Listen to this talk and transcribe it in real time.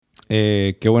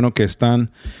Qué bueno que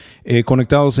están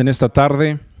conectados en esta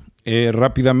tarde.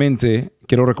 Rápidamente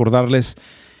quiero recordarles,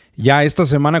 ya esta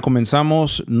semana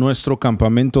comenzamos nuestro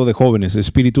campamento de jóvenes,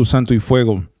 Espíritu Santo y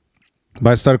Fuego.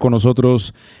 Va a estar con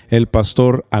nosotros el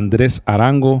pastor Andrés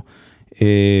Arango,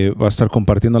 va a estar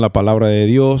compartiendo la palabra de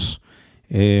Dios.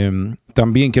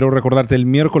 También quiero recordarte, el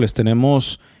miércoles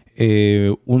tenemos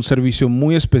un servicio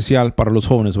muy especial para los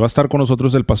jóvenes. Va a estar con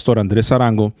nosotros el pastor Andrés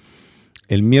Arango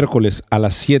el miércoles a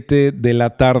las 7 de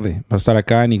la tarde. Va a estar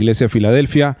acá en Iglesia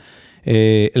Filadelfia.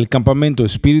 El campamento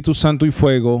Espíritu Santo y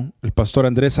Fuego, el pastor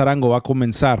Andrés Arango va a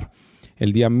comenzar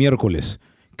el día miércoles.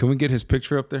 Can we get his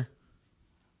picture up there?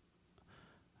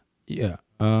 Yeah.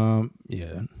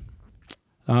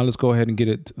 Let's go ahead and get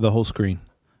it the whole screen.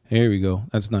 There we go.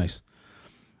 That's nice.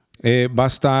 Va a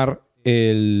estar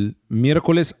el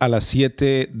miércoles a las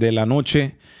 7 de la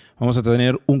noche. Vamos a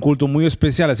tener un culto muy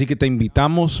especial, así que te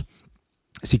invitamos.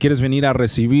 Si quieres venir a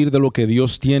recibir de lo que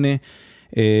Dios tiene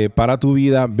para tu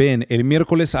vida, ven el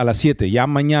miércoles a las 7, ya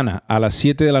mañana a las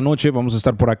 7 de la noche vamos a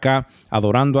estar por acá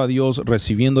adorando a Dios,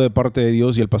 recibiendo de parte de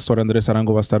Dios, y el pastor Andrés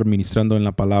Arango va a estar ministrando en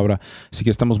la palabra, así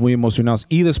que estamos muy emocionados.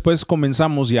 Y después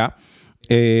comenzamos ya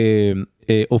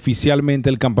oficialmente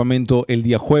el campamento el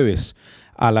día jueves.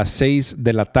 A las 6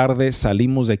 de la tarde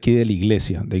salimos de aquí de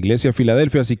Iglesia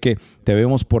Filadelfia, así que te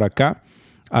vemos por acá.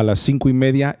 A las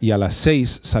 5:30 y a las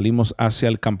 6 salimos hacia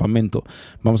el campamento.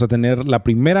 Vamos a tener la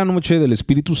primera noche del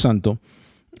Espíritu Santo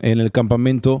en el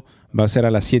campamento. Va a ser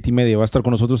a las 7:30. Va a estar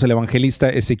con nosotros el evangelista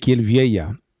Ezequiel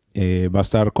Vieya. Va a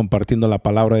estar compartiendo la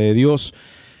palabra de Dios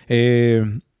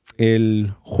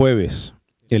el jueves.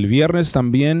 El viernes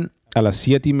también a las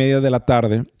 7:30 de la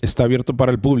tarde está abierto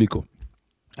para el público.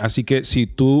 Así que si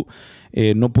tú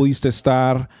no pudiste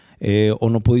estar o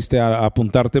no pudiste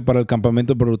apuntarte para el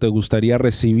campamento, pero te gustaría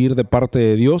recibir de parte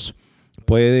de Dios,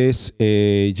 puedes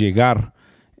llegar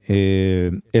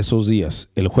esos días.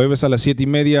 El jueves a las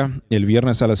 7:30, el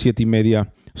viernes a las 7:30.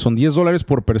 Son $10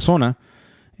 por persona,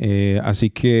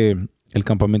 así que el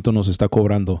campamento nos está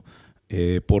cobrando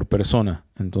por persona.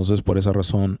 Entonces, por esa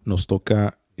razón nos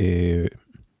toca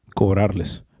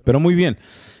cobrarles. Pero muy bien,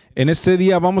 en este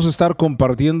día vamos a estar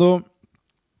compartiendo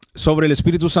sobre el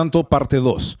Espíritu Santo, parte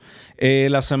 2.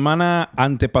 La semana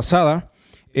antepasada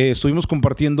estuvimos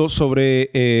compartiendo sobre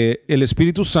el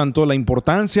Espíritu Santo, la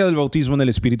importancia del bautismo en el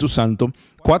Espíritu Santo,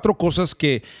 4 cosas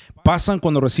que pasan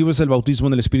cuando recibes el bautismo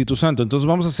en el Espíritu Santo. Entonces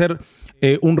vamos a hacer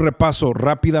un repaso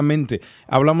rápidamente.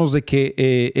 Hablamos de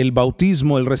que el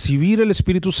bautismo, el recibir el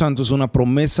Espíritu Santo, es una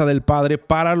promesa del Padre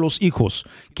para los hijos.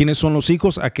 ¿Quiénes son los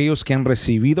hijos? Aquellos que han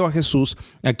recibido a Jesús,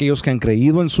 aquellos que han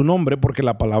creído en su nombre, porque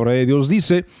la palabra de Dios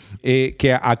dice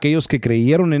que a aquellos que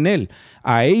creyeron en Él,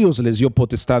 a ellos les dio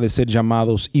potestad de ser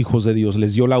llamados hijos de Dios,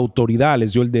 les dio la autoridad,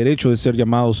 les dio el derecho de ser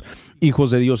llamados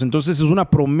hijos de Dios. Entonces es una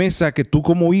promesa que tú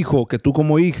como hijo, que tú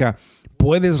como hija,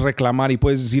 puedes reclamar y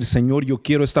puedes decir: Señor, yo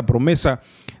quiero esta promesa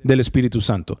del Espíritu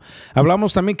Santo.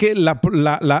 Hablamos también que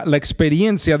la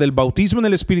experiencia del bautismo en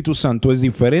el Espíritu Santo es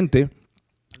diferente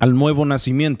al nuevo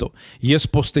nacimiento y es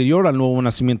posterior al nuevo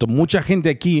nacimiento. Mucha gente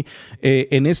aquí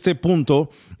en este punto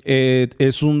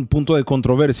es un punto de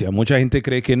controversia. Mucha gente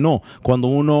cree que no. Cuando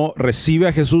uno recibe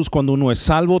a Jesús, cuando uno es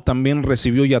salvo, también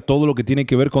recibió ya todo lo que tiene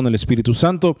que ver con el Espíritu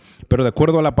Santo, pero de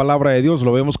acuerdo a la palabra de Dios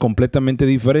lo vemos completamente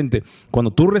diferente.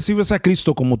 Cuando tú recibes a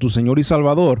Cristo como tu Señor y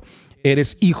Salvador,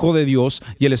 eres hijo de Dios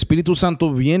y el Espíritu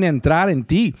Santo viene a entrar en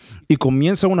ti y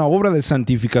comienza una obra de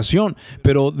santificación.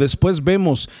 Pero después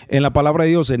vemos en la palabra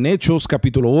de Dios, en Hechos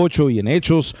capítulo 8 y en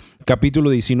Hechos capítulo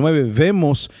 19,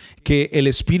 vemos que el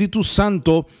Espíritu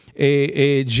Santo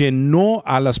llenó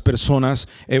a las personas,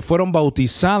 fueron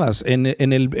bautizadas. En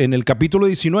el capítulo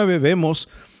 19 vemos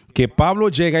que Pablo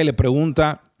llega y le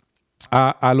pregunta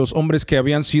a los hombres que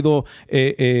habían sido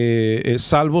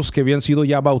salvos, que habían sido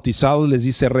ya bautizados, les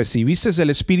dice: ¿recibiste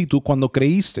el Espíritu cuando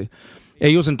creíste?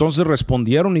 Ellos entonces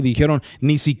respondieron y dijeron: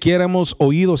 ni siquiera hemos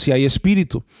oído si hay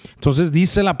Espíritu. Entonces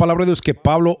dice la palabra de Dios que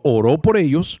Pablo oró por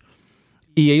ellos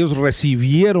y ellos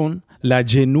recibieron la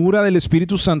llenura del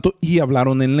Espíritu Santo y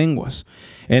hablaron en lenguas.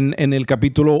 En el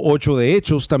capítulo 8 de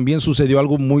Hechos también sucedió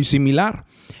algo muy similar.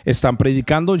 Están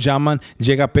predicando,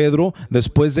 llega Pedro,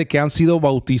 después de que han sido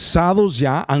bautizados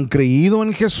ya, han creído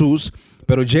en Jesús,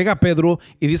 pero llega Pedro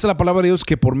y dice la palabra de Dios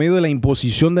que por medio de la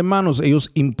imposición de manos,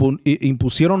 ellos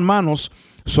impusieron manos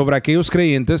sobre aquellos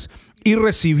creyentes y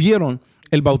recibieron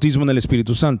el bautismo en el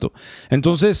Espíritu Santo.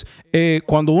 Entonces,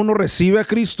 cuando uno recibe a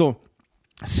Cristo,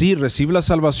 sí, recibe la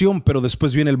salvación, pero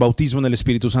después viene el bautismo en el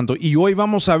Espíritu Santo. Y hoy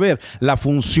vamos a ver la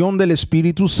función del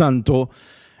Espíritu Santo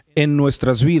en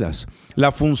nuestras vidas.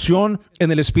 La función en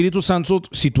el Espíritu Santo,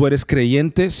 si tú eres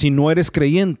creyente, si no eres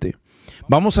creyente.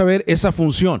 Vamos a ver esa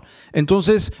función.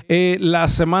 Entonces, la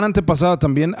semana antepasada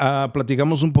también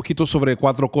platicamos un poquito sobre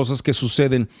 4 cosas que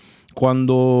suceden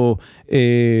cuando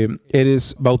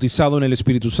eres bautizado en el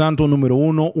Espíritu Santo. Número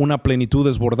 1, una plenitud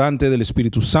desbordante del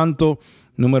Espíritu Santo.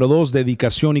 Número 2,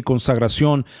 dedicación y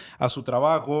consagración a su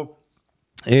trabajo.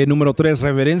 Número 3,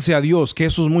 reverencia a Dios, que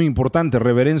eso es muy importante,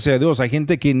 reverencia a Dios. Hay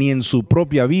gente que ni en su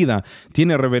propia vida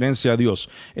tiene reverencia a Dios,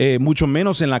 mucho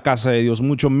menos en la casa de Dios,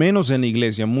 mucho menos en la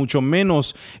iglesia, mucho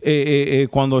menos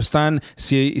cuando están,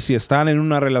 si están en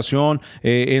una relación,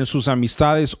 en sus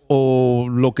amistades o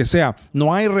lo que sea.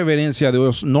 No hay reverencia a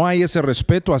Dios, no hay ese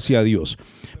respeto hacia Dios.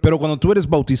 Pero cuando tú eres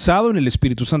bautizado en el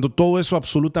Espíritu Santo, todo eso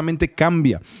absolutamente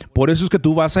cambia. Por eso es que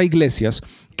tú vas a iglesias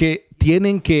que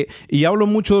tienen que, y hablo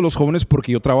mucho de los jóvenes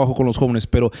porque yo trabajo con los jóvenes,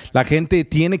 pero la gente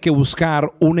tiene que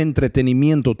buscar un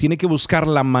entretenimiento, tiene que buscar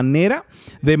la manera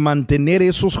de mantener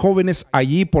esos jóvenes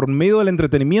allí por medio del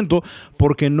entretenimiento,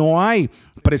 porque no hay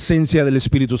presencia del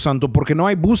Espíritu Santo, porque no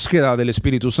hay búsqueda del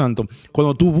Espíritu Santo.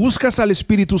 Cuando tú buscas al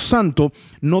Espíritu Santo,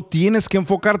 no tienes que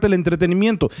enfocarte en el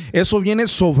entretenimiento. Eso viene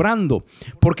sobrando,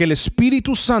 porque el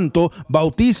Espíritu Santo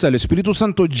bautiza, el Espíritu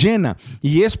Santo llena,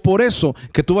 y es por eso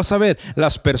que tú vas a ver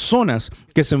las personas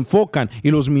que se enfocan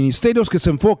y los ministerios que se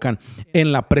enfocan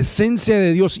en la presencia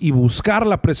de Dios y buscar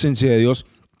la presencia de Dios.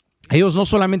 Ellos no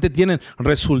solamente tienen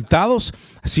resultados,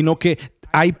 sino que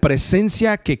hay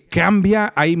presencia que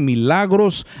cambia, hay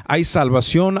milagros, hay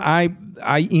salvación,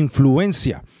 hay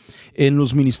influencia en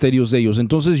los ministerios de ellos.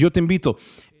 Entonces yo te invito,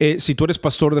 si tú eres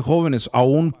pastor de jóvenes o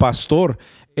un pastor,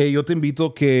 yo te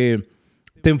invito que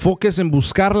te enfoques en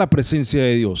buscar la presencia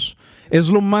de Dios. Es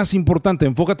lo más importante.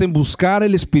 Enfócate en buscar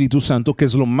el Espíritu Santo, que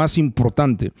es lo más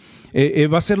importante.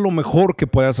 Va a ser lo mejor que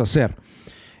puedas hacer.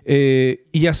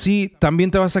 Y así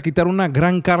también te vas a quitar una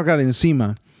gran carga de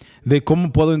encima de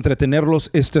cómo puedo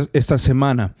entretenerlos esta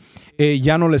semana.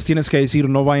 Ya no les tienes que decir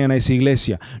no vayan a esa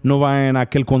iglesia, no vayan a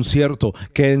aquel concierto,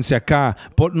 quédense acá.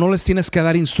 No les tienes que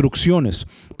dar instrucciones,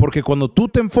 porque cuando tú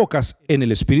te enfocas en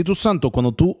el Espíritu Santo,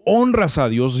 cuando tú honras a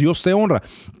Dios, Dios te honra.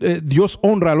 Dios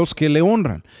honra a los que le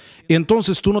honran. Y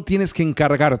entonces tú no tienes que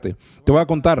encargarte. Te voy a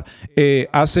contar,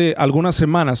 hace algunas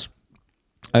semanas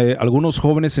algunos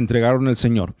jóvenes se entregaron al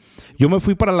Señor. Yo me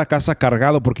fui para la casa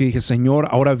cargado porque dije, Señor,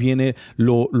 ahora viene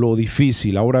lo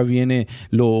difícil, ahora viene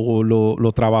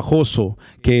lo trabajoso,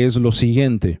 que es lo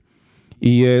siguiente,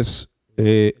 y es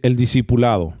el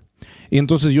discipulado. Y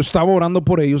entonces yo estaba orando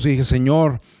por ellos y dije,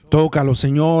 Señor, tócalos,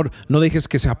 Señor, no dejes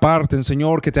que se aparten,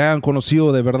 Señor, que te hayan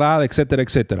conocido de verdad, etcétera,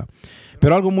 etcétera.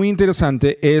 Pero algo muy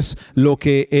interesante es lo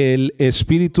que el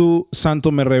Espíritu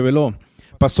Santo me reveló.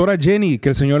 Pastora Jenny, que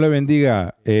el Señor le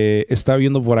bendiga, está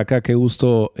viendo por acá, qué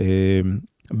gusto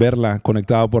verla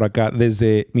conectada por acá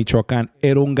desde Michoacán,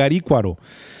 Erongarícuaro,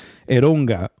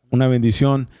 Eronga, una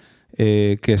bendición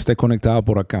que esté conectada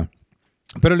por acá.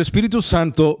 Pero el Espíritu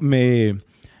Santo me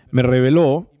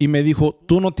reveló y me dijo,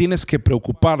 tú no tienes que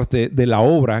preocuparte de la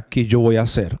obra que yo voy a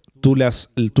hacer. Tú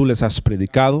les has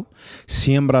predicado,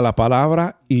 siembra la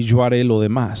palabra y yo haré lo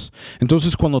demás.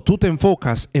 Entonces, cuando tú te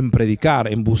enfocas en predicar,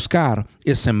 en buscar,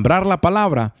 en sembrar la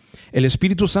palabra, el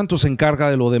Espíritu Santo se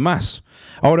encarga de lo demás.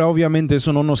 Ahora, obviamente,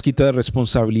 eso no nos quita de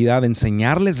responsabilidad de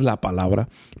enseñarles la palabra,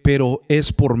 pero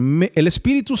es el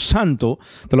Espíritu Santo,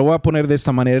 te lo voy a poner de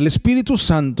esta manera, el Espíritu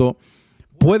Santo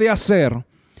puede hacer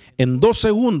en 2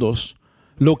 segundos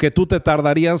lo que tú te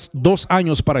tardarías 2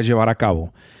 años para llevar a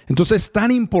cabo. Entonces es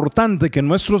tan importante que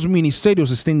nuestros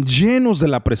ministerios estén llenos de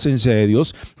la presencia de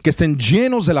Dios, que estén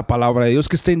llenos de la palabra de Dios,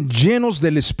 que estén llenos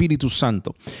del Espíritu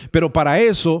Santo. Pero para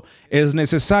eso es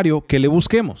necesario que le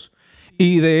busquemos.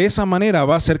 Y de esa manera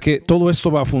va a hacer que todo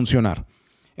esto va a funcionar.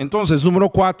 Entonces, número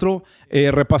 4,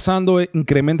 repasando,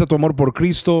 incrementa tu amor por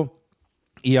Cristo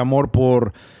y amor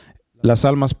por las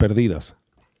almas perdidas.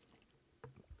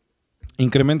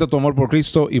 Incrementa tu amor por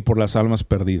Cristo y por las almas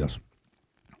perdidas.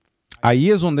 Ahí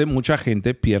es donde mucha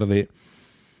gente pierde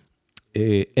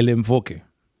el enfoque.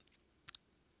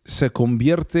 Se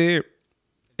convierte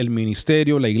el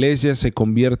ministerio, la iglesia se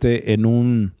convierte en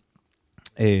un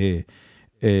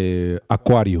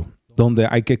acuario donde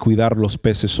hay que cuidar los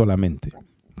peces solamente,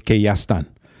 que ya están.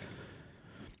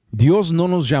 Dios no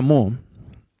nos llamó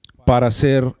para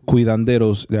ser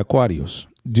cuidanderos de acuarios.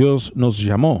 Dios nos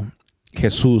llamó.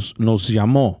 Jesús nos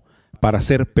llamó para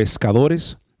ser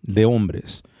pescadores de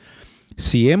hombres.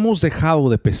 Si hemos dejado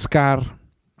de pescar,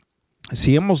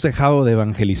 si hemos dejado de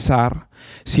evangelizar,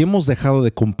 si hemos dejado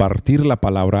de compartir la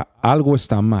palabra, algo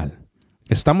está mal.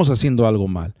 Estamos haciendo algo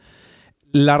mal.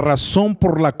 La razón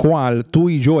por la cual tú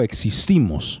y yo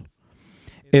existimos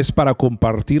es para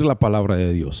compartir la palabra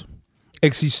de Dios.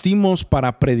 Existimos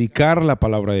para predicar la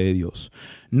palabra de Dios.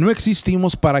 No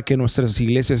existimos para que nuestras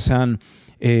iglesias sean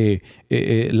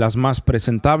las más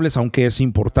presentables, aunque es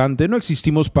importante. No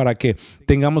existimos para que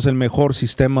tengamos el mejor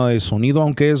sistema de sonido,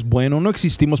 aunque es bueno. No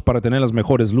existimos para tener las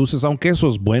mejores luces, aunque eso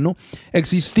es bueno.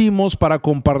 Existimos para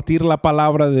compartir la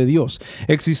palabra de Dios.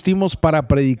 Existimos para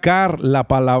predicar la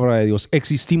palabra de Dios.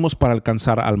 Existimos para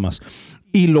alcanzar almas.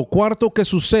 Y lo cuarto que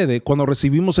sucede cuando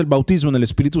recibimos el bautismo en el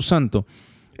Espíritu Santo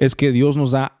es que Dios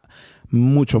nos da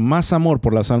mucho más amor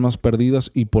por las almas perdidas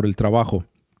y por el trabajo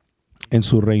en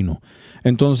su reino.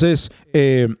 Entonces,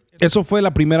 eso fue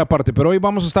la primera parte, pero hoy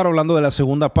vamos a estar hablando de la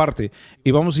segunda parte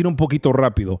y vamos a ir un poquito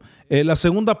rápido. La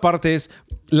segunda parte es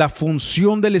la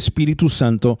función del Espíritu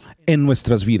Santo en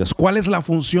nuestras vidas. ¿Cuál es la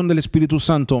función del Espíritu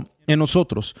Santo en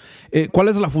nosotros? ¿Cuál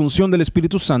es la función del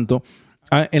Espíritu Santo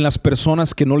en las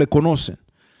personas que no le conocen?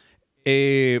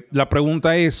 La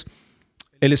pregunta es,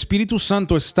 ¿el Espíritu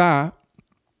Santo está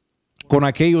con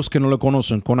aquellos que no le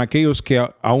conocen, con aquellos que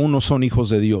aún no son hijos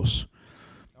de Dios?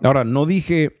 Ahora, no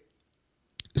dije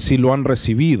si lo han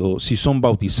recibido, si son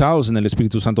bautizados en el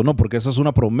Espíritu Santo, no, porque esa es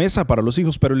una promesa para los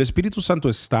hijos, pero el Espíritu Santo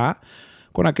está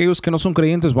con aquellos que no son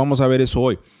creyentes. Vamos a ver eso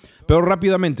hoy. Pero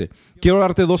rápidamente, quiero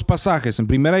darte dos pasajes. En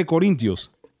 1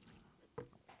 Corintios,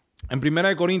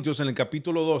 en el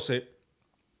capítulo 12,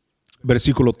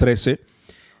 versículo 13,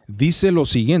 dice lo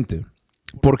siguiente: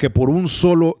 porque por un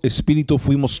solo Espíritu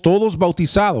fuimos todos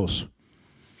bautizados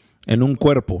en un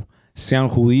cuerpo, sean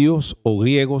judíos o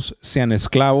griegos, sean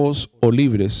esclavos o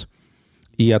libres,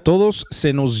 y a todos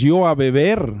se nos dio a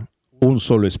beber un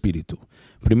solo Espíritu.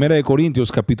 1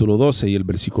 Corintios capítulo 12 y el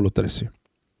versículo 13.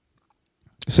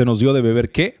 Se nos dio de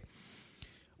beber, ¿qué?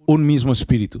 Un mismo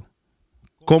Espíritu.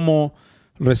 ¿Cómo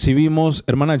recibimos?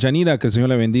 Hermana Yanira, que el Señor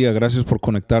le bendiga, gracias por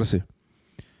conectarse.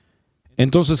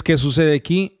 Entonces, ¿qué sucede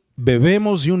aquí?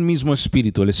 Bebemos de un mismo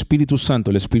Espíritu, el Espíritu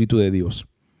Santo, el Espíritu de Dios.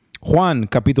 Juan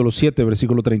capítulo 7,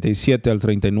 versículo 37 al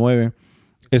 39.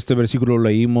 Este versículo lo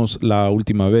leímos la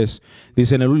última vez.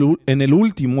 Dice, en el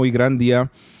último y gran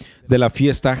día de la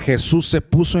fiesta, Jesús se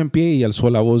puso en pie y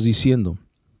alzó la voz diciendo: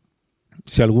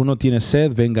 si alguno tiene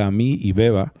sed, venga a mí y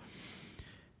beba.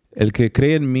 El que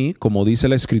cree en mí, como dice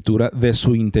la Escritura, de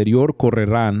su interior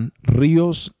correrán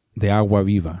ríos de agua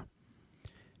viva.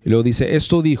 Y luego dice,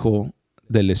 esto dijo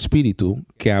del Espíritu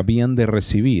que habían de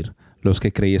recibir los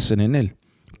que creyesen en él,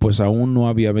 pues aún no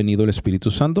había venido el Espíritu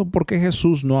Santo, porque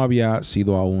Jesús no había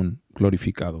sido aún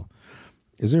glorificado.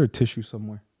 Is there a tissue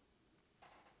somewhere?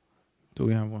 Do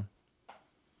we have one?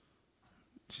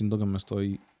 Siento que me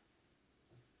estoy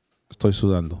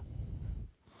sudando.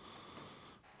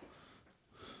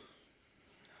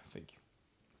 Thank you.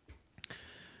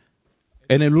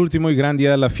 En el último y gran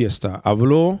día de la fiesta,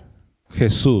 habló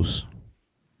Jesús.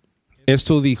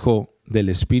 Esto dijo del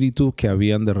Espíritu que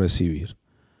habían de recibir.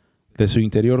 De su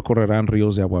interior correrán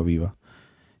ríos de agua viva.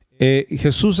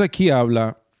 Jesús aquí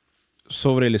habla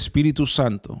sobre el Espíritu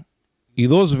Santo. Y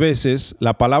dos veces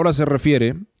la palabra se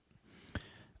refiere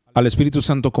al Espíritu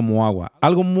Santo como agua.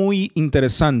 Algo muy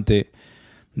interesante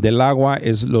del agua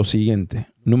es lo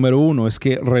siguiente. Número uno, es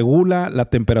que regula la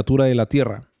temperatura de la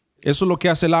tierra. Eso es lo que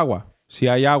hace el agua. Si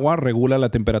hay agua, regula la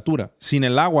temperatura. Sin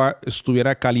el agua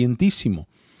estuviera calientísimo.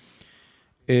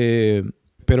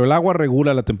 Pero el agua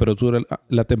regula la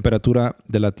temperatura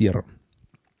de la tierra.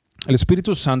 El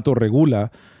Espíritu Santo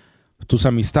regula tus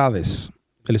amistades.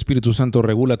 El Espíritu Santo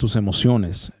regula tus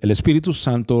emociones. El Espíritu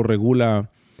Santo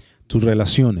regula tus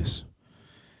relaciones.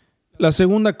 La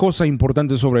segunda cosa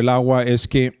importante sobre el agua es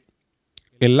que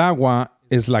el agua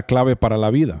es la clave para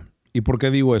la vida. ¿Y por qué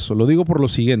digo eso? Lo digo por lo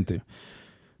siguiente.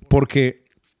 Porque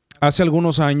hace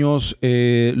algunos años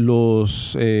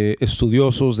los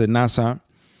estudiosos de NASA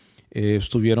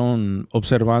estuvieron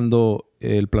observando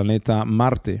el planeta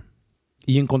Marte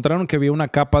y encontraron que había una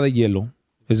capa de hielo,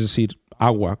 es decir,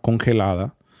 agua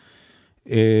congelada,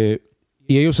 y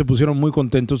ellos se pusieron muy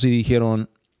contentos y dijeron,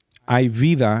 hay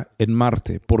vida en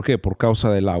Marte. ¿Por qué? Por causa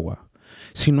del agua.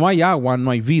 Si no hay agua, no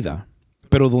hay vida,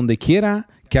 pero donde quiera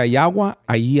que hay agua,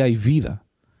 ahí hay vida.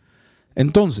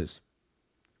 Entonces,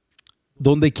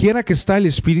 donde quiera que está el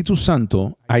Espíritu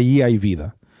Santo, ahí hay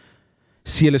vida.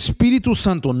 Si el Espíritu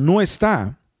Santo no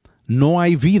está, no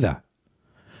hay vida.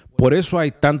 Por eso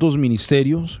hay tantos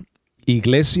ministerios,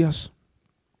 iglesias,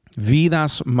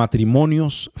 vidas,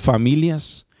 matrimonios,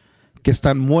 familias que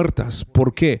están muertas.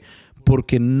 ¿Por qué?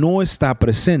 Porque no está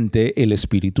presente el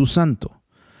Espíritu Santo.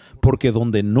 Porque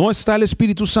donde no está el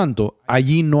Espíritu Santo,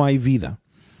 allí no hay vida.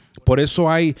 Por eso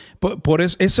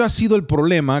ese ha sido el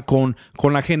problema con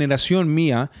la generación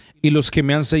mía y los que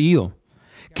me han seguido,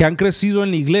 que han crecido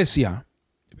en la iglesia,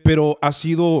 pero ha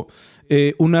sido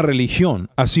una religión,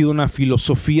 ha sido una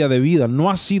filosofía de vida, no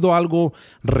ha sido algo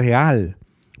real.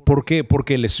 ¿Por qué?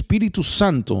 Porque el Espíritu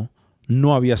Santo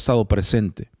no había estado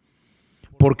presente.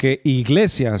 Porque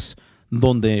iglesias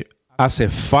donde hace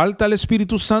falta el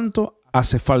Espíritu Santo,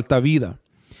 hace falta vida.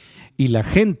 Y la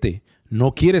gente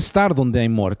no quiere estar donde hay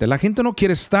muerte. La gente no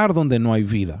quiere estar donde no hay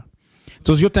vida.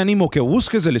 Entonces yo te animo que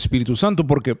busques el Espíritu Santo,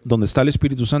 porque donde está el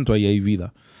Espíritu Santo, ahí hay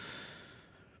vida.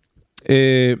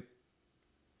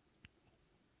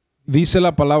 Dice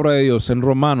la palabra de Dios en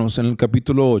Romanos, en el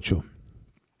capítulo 8.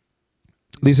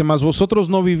 Dice, mas vosotros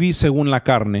no vivís según la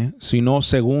carne, sino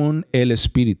según el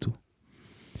Espíritu.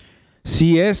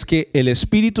 Si es que el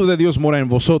Espíritu de Dios mora en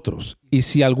vosotros, y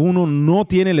si alguno no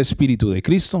tiene el Espíritu de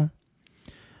Cristo,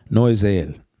 no es de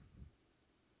él.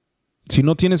 Si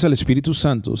no tienes al Espíritu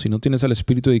Santo, si no tienes al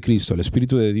Espíritu de Cristo, el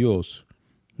Espíritu de Dios,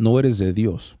 no eres de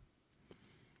Dios.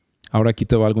 Ahora aquí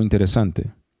te va algo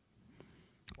interesante.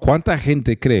 ¿Cuánta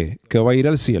gente cree que va a ir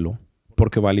al cielo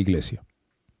porque va a la iglesia?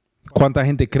 ¿Cuánta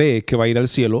gente cree que va a ir al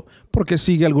cielo porque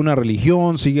sigue alguna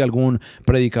religión, sigue algún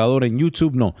predicador en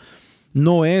YouTube? No.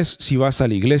 No es si vas a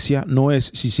la iglesia, no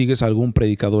es si sigues a algún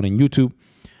predicador en YouTube,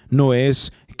 no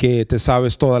es que te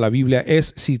sabes toda la Biblia,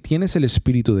 es si tienes el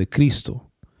Espíritu de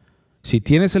Cristo. Si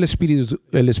tienes el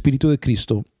Espíritu de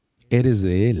Cristo, eres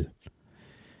de Él.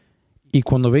 Y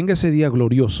cuando venga ese día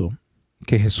glorioso,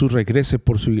 que Jesús regrese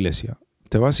por su iglesia,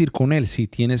 te vas a ir con Él si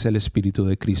tienes el Espíritu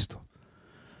de Cristo.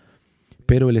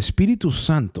 Pero el Espíritu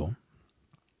Santo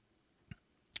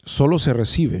solo se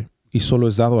recibe y solo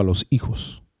es dado a los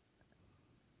hijos.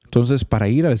 Entonces, para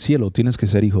ir al cielo tienes que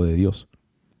ser hijo de Dios.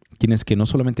 Tienes que no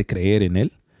solamente creer en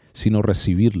Él, sino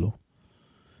recibirlo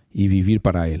y vivir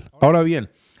para Él. Ahora bien,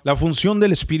 la función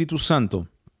del Espíritu Santo.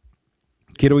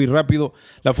 Quiero ir rápido.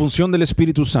 La función del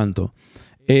Espíritu Santo.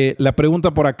 La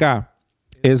pregunta por acá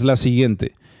es la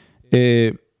siguiente.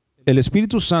 El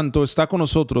Espíritu Santo está con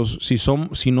nosotros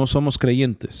si no somos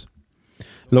creyentes.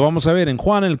 Lo vamos a ver en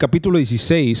Juan, en el capítulo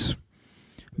 16,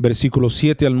 versículos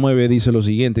 7 al 9, dice lo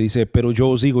siguiente. Dice, pero yo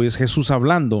os digo, y es Jesús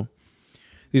hablando,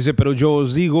 dice, pero yo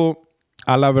os digo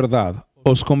a la verdad,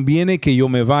 os conviene que yo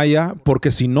me vaya,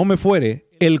 porque si no me fuere,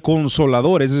 el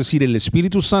Consolador, es decir, el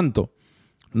Espíritu Santo,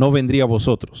 no vendría a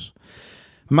vosotros.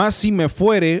 Mas si me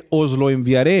fuere, os lo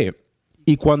enviaré,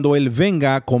 y cuando Él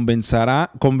venga,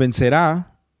 convencerá,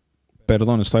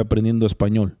 estoy aprendiendo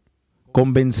español,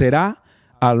 convencerá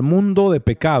al mundo de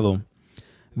pecado,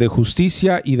 de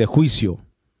justicia y de juicio.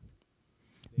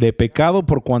 De pecado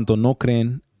por cuanto no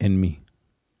creen en mí.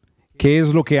 ¿Qué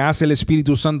es lo que hace el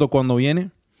Espíritu Santo cuando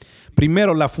viene?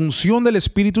 Primero, la función del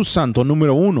Espíritu Santo,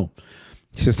 número 1.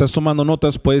 Si estás tomando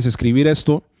notas, puedes escribir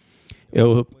esto,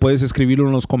 puedes escribirlo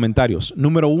en los comentarios.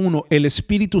 Número 1, el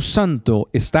Espíritu Santo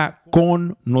está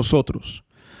con nosotros.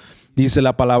 Dice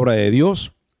la palabra de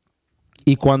Dios,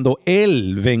 y cuando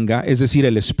Él venga, es decir,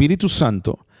 el Espíritu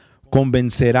Santo,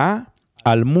 convencerá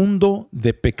al mundo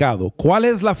de pecado. ¿Cuál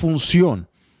es la función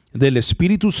del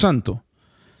Espíritu Santo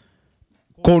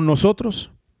con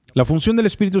nosotros? La función del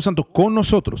Espíritu Santo con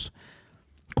nosotros,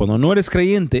 cuando no eres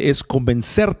creyente, es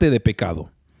convencerte de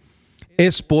pecado.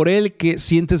 Es por Él que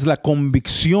sientes la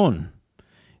convicción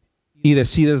y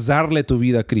decides darle tu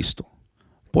vida a Cristo.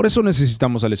 Por eso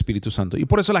necesitamos al Espíritu Santo y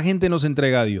por eso la gente nos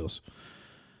entrega a Dios.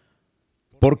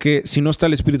 Porque si no está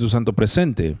el Espíritu Santo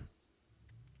presente,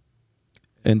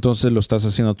 entonces lo estás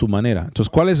haciendo a tu manera.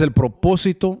 Entonces, ¿cuál es el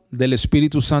propósito del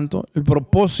Espíritu Santo? El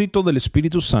propósito del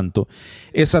Espíritu Santo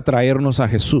es atraernos a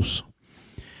Jesús.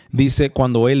 Dice,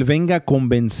 cuando Él venga,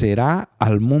 convencerá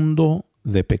al mundo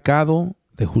de pecado,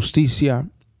 de justicia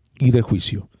y de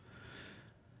juicio.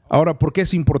 Ahora, ¿por qué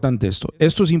es importante esto?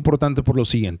 Esto es importante por lo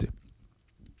siguiente.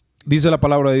 Dice la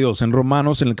palabra de Dios en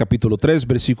Romanos, en el capítulo 3,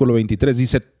 versículo 23,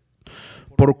 dice,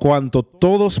 por cuanto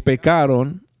todos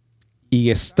pecaron y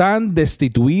están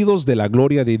destituidos de la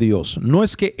gloria de Dios. No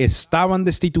es que estaban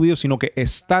destituidos, sino que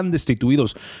están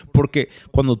destituidos. Porque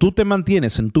cuando tú te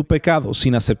mantienes en tu pecado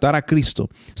sin aceptar a Cristo,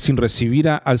 sin recibir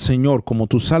al Señor como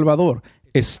tu Salvador,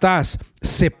 estás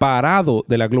separado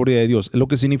de la gloria de Dios. Lo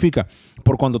que significa,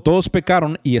 por cuando todos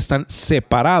pecaron y están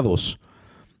separados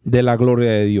de la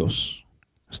gloria de Dios.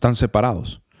 Están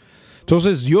separados.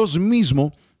 Entonces Dios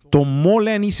mismo tomó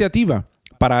la iniciativa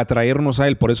para atraernos a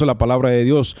Él. Por eso la palabra de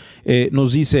Dios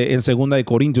nos dice en 2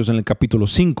 Corintios, en el capítulo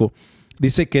 5,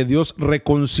 dice que Dios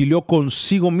reconcilió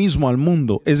consigo mismo al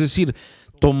mundo. Es decir,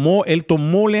 Él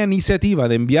tomó la iniciativa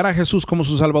de enviar a Jesús como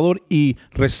su Salvador y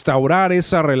restaurar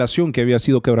esa relación que había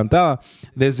sido quebrantada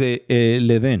desde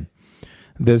el Edén,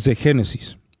 desde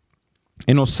Génesis.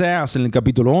 En Oseas, en el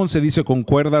capítulo 11, dice, con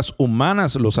cuerdas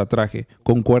humanas los atraje,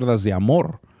 con cuerdas de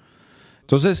amor.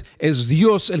 Entonces es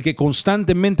Dios el que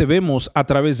constantemente vemos a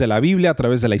través de la Biblia, a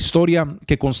través de la historia,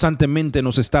 que constantemente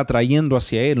nos está atrayendo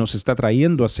hacia Él, nos está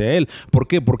atrayendo hacia Él. ¿Por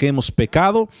qué? Porque hemos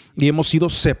pecado y hemos sido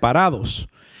separados.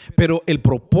 Pero el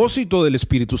propósito del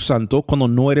Espíritu Santo, cuando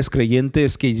no eres creyente,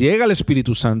 es que llega el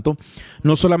Espíritu Santo,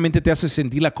 no solamente te hace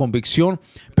sentir la convicción,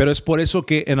 pero es por eso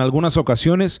que en algunas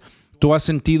ocasiones tú has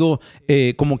sentido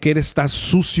como que estás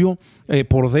sucio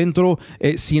por dentro,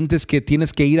 sientes que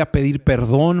tienes que ir a pedir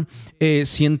perdón,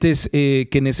 sientes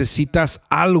que necesitas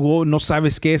algo, no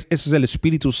sabes qué es. Ese es el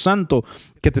Espíritu Santo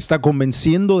que te está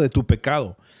convenciendo de tu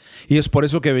pecado. Y es por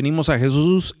eso que venimos a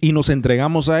Jesús y nos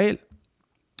entregamos a Él.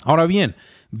 Ahora bien,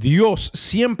 Dios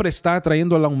siempre está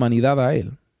atrayendo a la humanidad a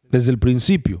Él, desde el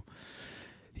principio.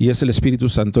 Y es el Espíritu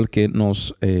Santo el que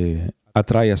nos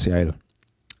atrae hacia Él.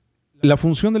 La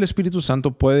función del Espíritu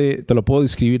Santo te lo puedo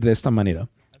describir de esta manera.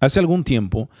 Hace algún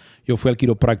tiempo yo fui al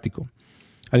quiropráctico.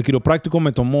 El quiropráctico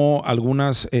me tomó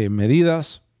algunas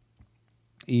medidas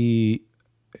y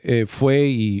fue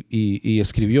y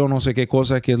escribió no sé qué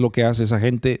cosa, qué es lo que hace esa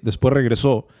gente. Después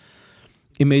regresó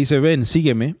y me dice, ven,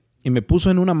 sígueme. Y me puso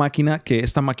en una máquina que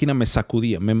esta máquina me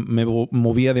sacudía, me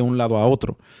movía de un lado a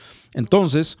otro.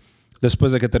 Entonces,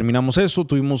 después de que terminamos eso,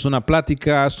 tuvimos una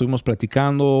plática, estuvimos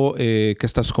platicando qué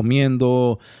estás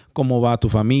comiendo, cómo va tu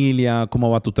familia,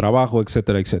 cómo va tu trabajo,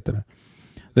 etcétera, etcétera.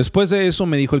 Después de eso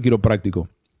me dijo el quiropráctico,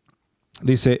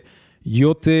 dice,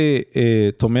 yo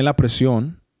te tomé la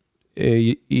presión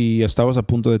y estabas a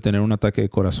punto de tener un ataque de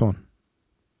corazón.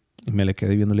 Y me le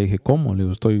quedé viendo, le dije, ¿cómo? Le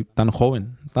digo, estoy tan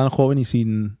joven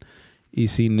y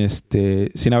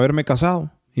sin haberme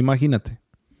casado, imagínate.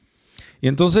 Y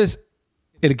entonces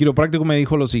el quiropráctico me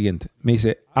dijo lo siguiente, me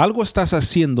dice, algo estás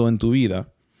haciendo en tu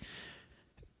vida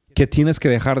que tienes que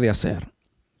dejar de hacer.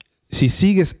 Si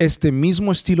sigues este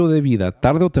mismo estilo de vida,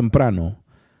 tarde o temprano,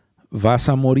 vas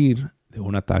a morir de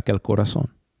un ataque al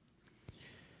corazón.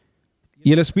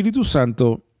 Y el Espíritu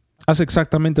Santo hace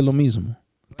exactamente lo mismo.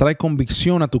 Trae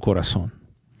convicción a tu corazón.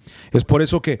 Es por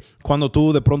eso que cuando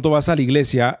tú de pronto vas a la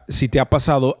iglesia, si te ha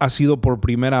pasado, ha sido por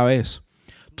primera vez.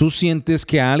 Tú sientes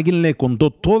que a alguien le contó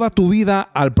toda tu vida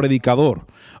al predicador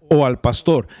o al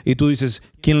pastor. Y tú dices,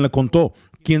 ¿quién le contó?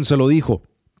 ¿Quién se lo dijo?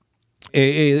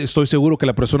 Estoy seguro que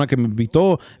la persona que me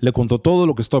invitó le contó todo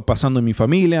lo que está pasando en mi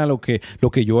familia, lo que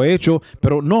yo he hecho.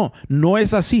 Pero no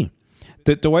es así.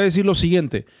 Te voy a decir lo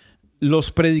siguiente.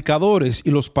 Los predicadores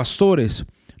y los pastores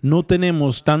no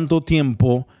tenemos tanto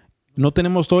tiempo, no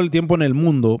tenemos todo el tiempo en el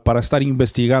mundo para estar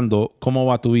investigando cómo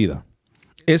va tu vida.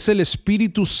 Es el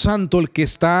Espíritu Santo el que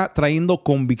está trayendo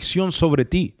convicción sobre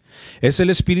ti. Es el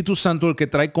Espíritu Santo el que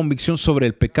trae convicción sobre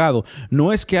el pecado.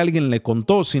 No es que alguien le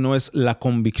contó, sino es la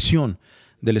convicción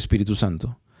del Espíritu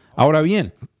Santo. Ahora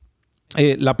bien,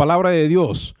 la palabra de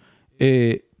Dios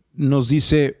nos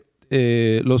dice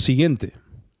lo siguiente.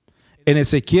 En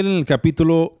Ezequiel, en el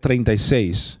capítulo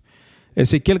 36,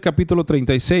 Ezequiel capítulo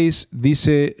 36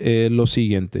 dice lo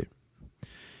siguiente.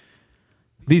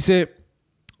 Dice,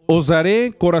 os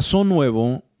daré corazón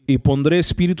nuevo y pondré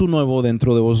espíritu nuevo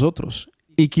dentro de vosotros.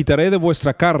 Y quitaré de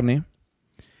vuestra carne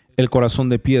el corazón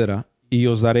de piedra y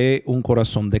os daré un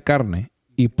corazón de carne.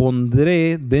 Y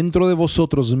pondré dentro de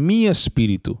vosotros mi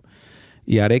espíritu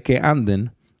y haré que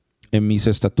anden en mis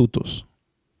estatutos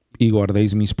y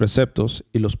guardéis mis preceptos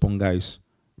y los pongáis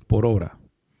por obra.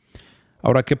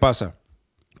 Ahora, ¿qué pasa?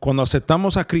 Cuando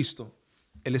aceptamos a Cristo,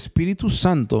 el Espíritu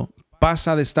Santo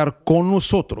pasa de estar con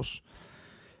nosotros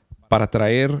para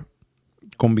traer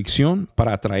convicción,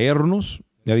 para atraernos.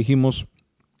 Ya dijimos,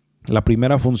 la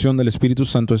primera función del Espíritu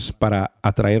Santo es para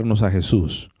atraernos a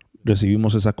Jesús.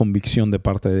 Recibimos esa convicción de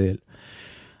parte de Él.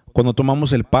 Cuando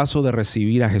tomamos el paso de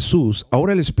recibir a Jesús,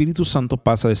 ahora el Espíritu Santo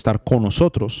pasa de estar con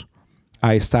nosotros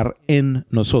a estar en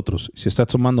nosotros. Si estás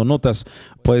tomando notas,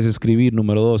 puedes escribir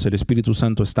número 2, el Espíritu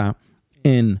Santo está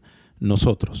en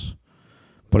nosotros.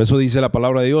 Por eso dice la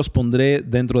palabra de Dios, pondré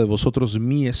dentro de vosotros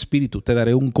mi espíritu, te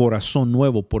daré un corazón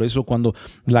nuevo. Por eso cuando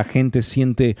la gente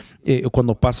siente,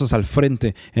 cuando pasas al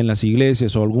frente en las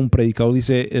iglesias o algún predicador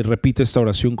dice, repite esta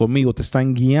oración conmigo, te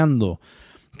están guiando.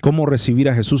 ¿Cómo recibir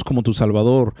a Jesús como tu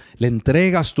Salvador? Le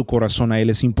entregas tu corazón a Él.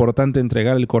 Es importante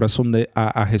entregar el corazón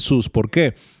a Jesús. ¿Por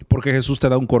qué? Porque Jesús te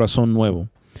da un corazón nuevo.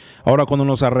 Ahora, cuando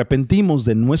nos arrepentimos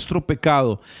de nuestro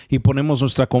pecado y ponemos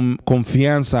nuestra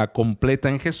confianza completa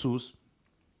en Jesús,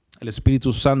 el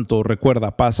Espíritu Santo,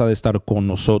 recuerda, pasa de estar con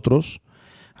nosotros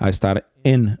a estar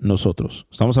en nosotros.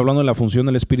 Estamos hablando de la función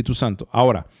del Espíritu Santo.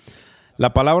 Ahora,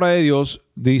 la palabra de Dios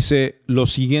dice lo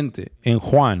siguiente en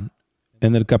Juan,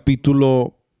 en el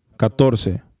capítulo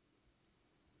 14.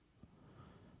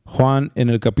 Juan, en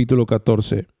el capítulo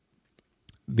 14,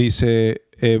 dice,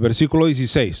 versículo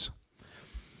 16.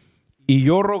 Y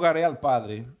yo rogaré al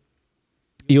Padre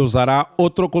y os dará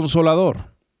otro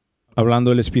consolador, hablando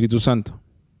del Espíritu Santo,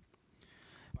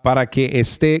 para que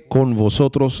esté con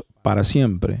vosotros para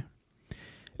siempre.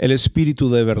 El Espíritu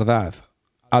de verdad,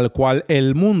 al cual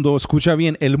el mundo, escucha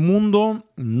bien, el mundo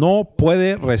no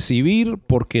puede recibir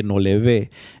porque no le ve,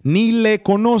 ni le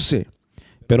conoce,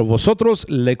 pero vosotros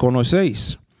le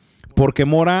conocéis, porque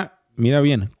mora, mira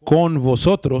bien, con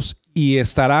vosotros y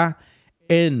estará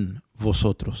en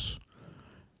vosotros.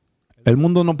 El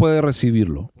mundo no puede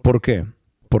recibirlo. ¿Por qué?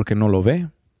 Porque no lo ve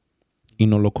y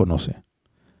no lo conoce.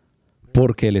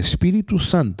 Porque el Espíritu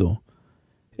Santo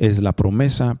es la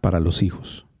promesa para los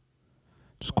hijos.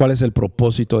 Entonces, ¿cuál es el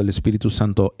propósito del Espíritu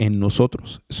Santo en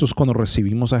nosotros? Eso es cuando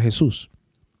recibimos a Jesús.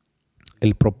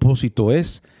 El propósito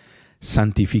es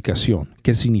santificación.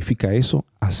 ¿Qué significa eso?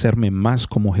 Hacerme más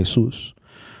como Jesús.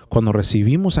 Cuando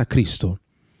recibimos a Cristo,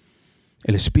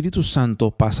 el Espíritu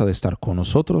Santo pasa de estar con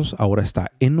nosotros, ahora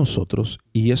está en nosotros,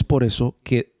 y es por eso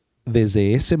que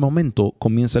desde ese momento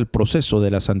comienza el proceso de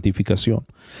la santificación.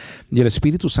 Y el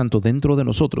Espíritu Santo dentro de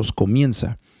nosotros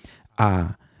comienza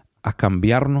a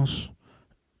cambiarnos.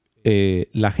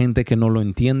 La gente que no lo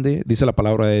entiende, dice la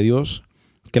palabra de Dios,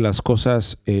 que las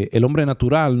cosas, el hombre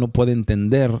natural no puede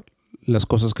entender las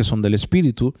cosas que son del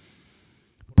Espíritu,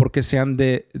 porque se han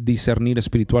de discernir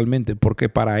espiritualmente, porque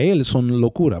para él son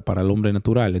locura, para el hombre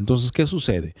natural. Entonces, ¿qué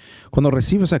sucede? Cuando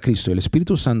recibes a Cristo, el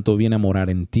Espíritu Santo viene a morar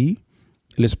en ti,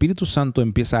 el Espíritu Santo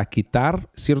empieza a quitar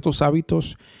ciertos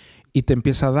hábitos y te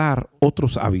empieza a dar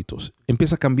otros hábitos,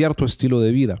 empieza a cambiar tu estilo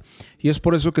de vida. Y es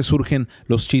por eso que surgen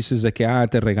los chistes de que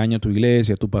te regaña tu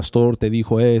iglesia, tu pastor te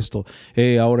dijo esto,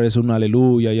 ahora es un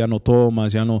aleluya, ya no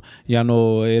tomas, ya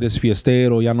no eres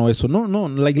fiestero, ya no eso. No,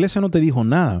 la iglesia no te dijo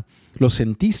nada, lo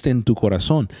sentiste en tu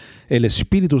corazón. El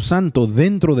Espíritu Santo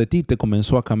dentro de ti te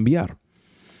comenzó a cambiar.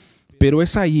 Pero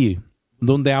es allí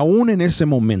donde aún en ese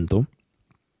momento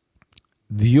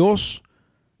Dios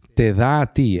te da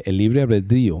a ti el libre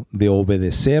albedrío de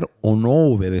obedecer o no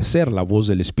obedecer la voz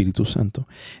del Espíritu Santo.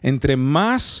 Entre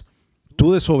más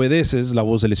tú desobedeces la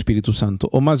voz del Espíritu Santo,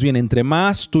 o más bien entre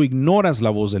más tú ignoras la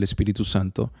voz del Espíritu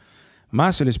Santo,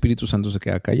 más el Espíritu Santo se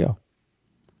queda callado.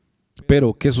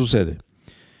 Pero, ¿qué sucede?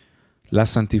 La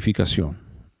santificación.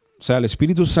 O sea, el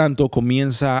Espíritu Santo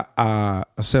comienza a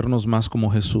hacernos más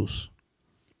como Jesús.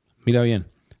 Mira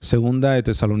bien, segunda de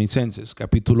Tesalonicenses,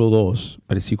 capítulo 2,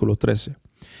 versículo 13.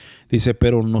 Dice,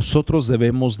 pero nosotros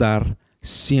debemos dar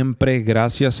siempre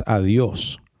gracias a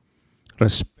Dios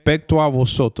respecto a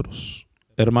vosotros,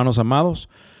 hermanos amados,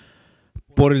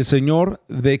 por el Señor,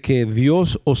 de que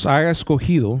Dios os haya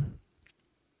escogido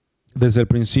desde el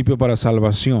principio para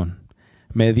salvación,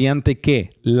 mediante que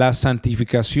la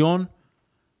santificación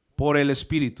por el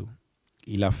Espíritu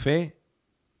y la fe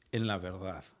en la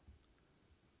verdad.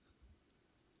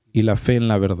 Y la fe en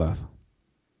la verdad.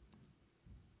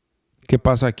 ¿Qué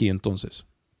pasa aquí entonces?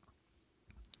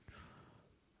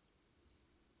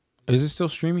 ¿Es still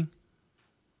streaming?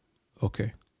 Ok.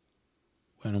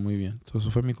 Bueno, muy bien. Entonces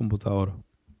eso fue mi computadora.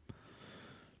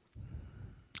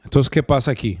 Entonces, ¿qué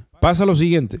pasa aquí? Pasa lo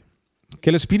siguiente. Que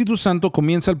el Espíritu Santo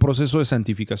comienza el proceso de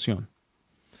santificación.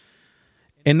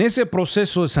 En ese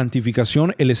proceso de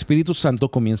santificación, el Espíritu Santo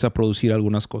comienza a producir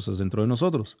algunas cosas dentro de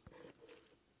nosotros.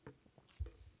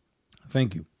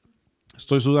 Thank you.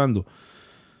 Estoy sudando.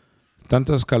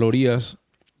 Tantas calorías.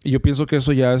 Y yo pienso que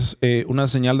eso ya es una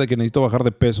señal de que necesito bajar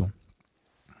de peso.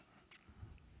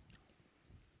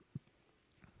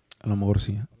 A lo mejor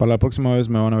sí. Para la próxima vez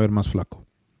me van a ver más flaco.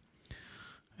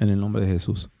 En el nombre de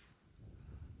Jesús.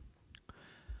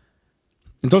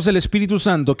 Entonces el Espíritu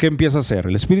Santo, ¿qué empieza a hacer?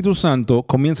 El Espíritu Santo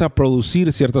comienza a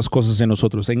producir ciertas cosas en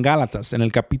nosotros. En Gálatas, en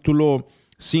el capítulo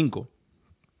 5,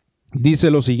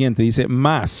 dice lo siguiente. Dice,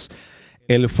 mas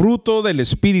el fruto del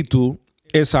Espíritu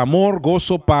es amor,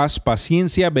 gozo, paz,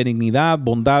 paciencia, benignidad,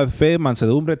 bondad, fe,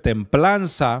 mansedumbre,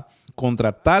 templanza.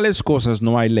 Contra tales cosas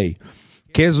no hay ley.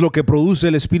 ¿Qué es lo que produce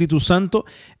el Espíritu Santo?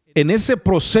 En ese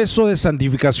proceso de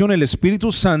santificación, el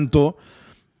Espíritu Santo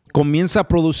comienza a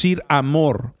producir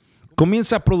amor,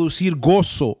 comienza a producir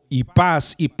gozo y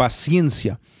paz y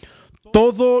paciencia.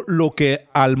 Todo lo que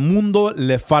al mundo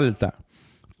le falta,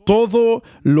 todo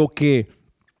lo que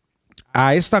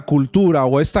a esta cultura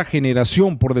o a esta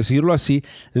generación, por decirlo así,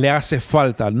 le hace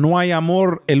falta. No hay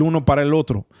amor el uno para el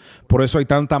otro. Por eso hay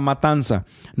tanta matanza.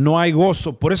 No hay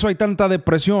gozo. Por eso hay tanta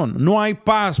depresión. No hay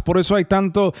paz. Por eso hay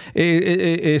tanto,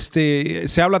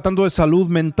 se habla tanto de salud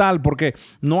mental, porque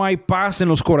no hay paz en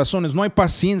los corazones. No hay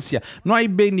paciencia. No hay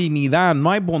benignidad. No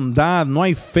hay bondad. No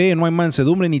hay fe. No hay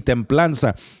mansedumbre ni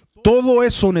templanza. Todo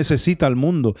eso necesita el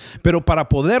mundo. Pero para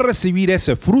poder recibir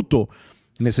ese fruto,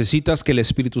 Necesitas que el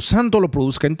Espíritu Santo lo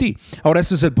produzca en ti. Ahora,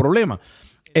 ese es el problema.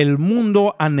 El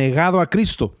mundo ha negado a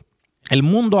Cristo. El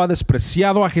mundo ha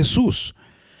despreciado a Jesús.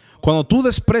 Cuando tú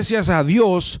desprecias a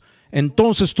Dios,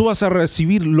 entonces tú vas a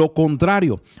recibir lo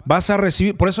contrario. Vas a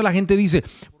recibir, por eso la gente dice,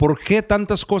 ¿por qué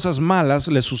tantas cosas malas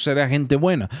le sucede a gente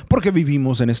buena? Porque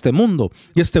vivimos en este mundo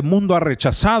y este mundo ha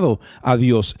rechazado a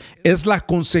Dios. Es la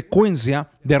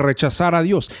consecuencia de rechazar a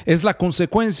Dios. Es la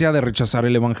consecuencia de rechazar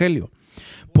el Evangelio.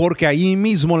 Porque ahí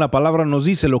mismo la palabra nos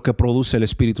dice lo que produce el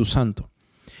Espíritu Santo.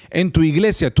 En tu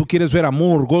iglesia, tú quieres ver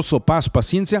amor, gozo, paz,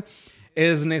 paciencia.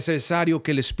 Es necesario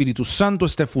que el Espíritu Santo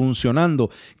esté funcionando,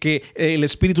 que el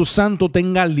Espíritu Santo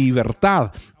tenga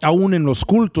libertad, aún en los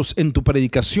cultos, en tu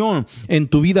predicación, en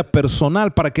tu vida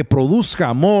personal, para que produzca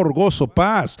amor, gozo,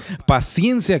 paz,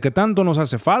 paciencia que tanto nos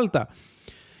hace falta.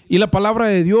 Y la palabra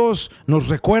de Dios nos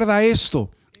recuerda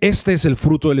esto. Este es el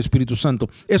fruto del Espíritu Santo.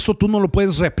 Eso tú no lo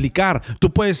puedes replicar.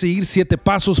 Tú puedes seguir 7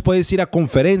 pasos, puedes ir a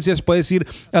conferencias, puedes ir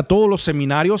a todos los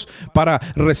seminarios para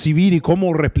recibir y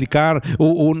cómo replicar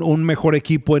un mejor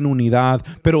equipo en unidad.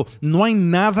 Pero no hay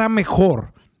nada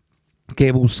mejor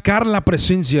que buscar la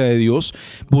presencia de Dios,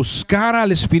 buscar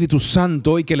al Espíritu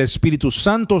Santo y que el Espíritu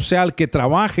Santo sea el que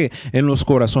trabaje en los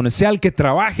corazones, sea el que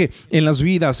trabaje en las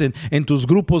vidas, en tus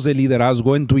grupos de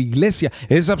liderazgo, en tu iglesia.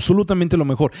 Es absolutamente lo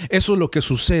mejor. Eso es lo que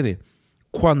sucede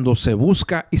cuando se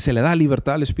busca y se le da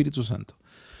libertad al Espíritu Santo.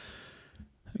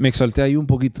 Me exalté ahí un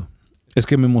poquito. Es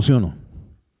que me emociono.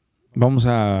 Vamos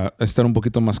a estar un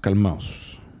poquito más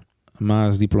calmados,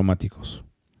 más diplomáticos.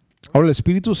 Ahora el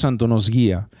Espíritu Santo nos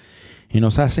guía y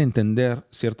nos hace entender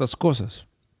ciertas cosas.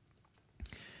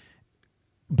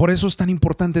 Por eso es tan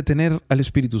importante tener al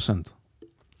Espíritu Santo.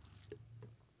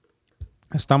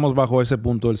 Estamos bajo ese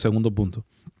punto, el segundo punto.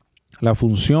 La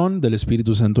función del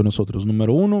Espíritu Santo en nosotros.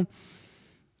 Número 1,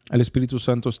 el Espíritu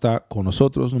Santo está con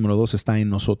nosotros. Número 2, está en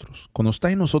nosotros. Cuando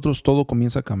está en nosotros, todo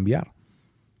comienza a cambiar.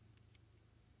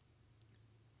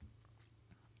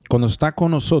 Cuando está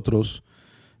con nosotros,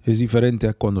 es diferente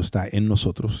a cuando está en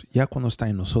nosotros. Ya cuando está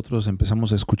en nosotros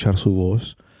empezamos a escuchar su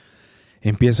voz.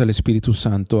 Empieza el Espíritu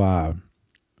Santo a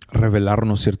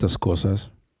revelarnos ciertas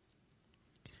cosas.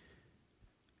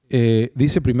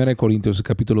 Dice 1 Corintios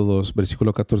capítulo 2,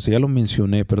 versículo 14. Ya lo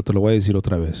mencioné, pero te lo voy a decir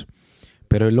otra vez.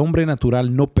 Pero el hombre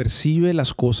natural no percibe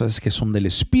las cosas que son del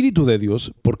Espíritu de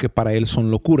Dios, porque para él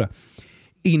son locura.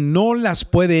 Y no las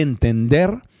puede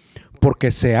entender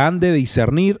porque se han de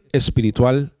discernir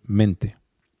espiritualmente.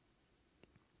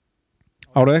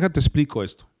 Ahora déjate explico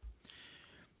esto.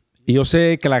 Y yo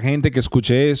sé que la gente que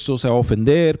escuche esto se va a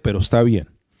ofender, pero está bien.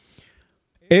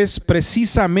 Es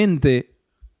precisamente,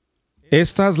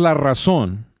 esta es la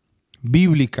razón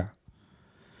bíblica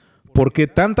porque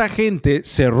tanta gente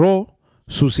cerró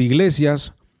sus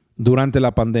iglesias durante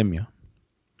la pandemia.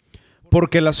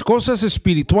 Porque las cosas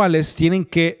espirituales tienen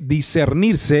que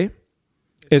discernirse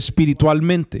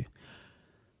espiritualmente.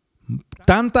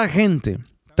 Tanta gente,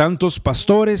 tantos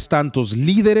pastores, tantos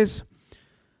líderes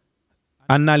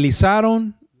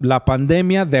analizaron la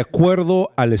pandemia de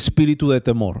acuerdo al espíritu de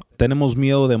temor. Tenemos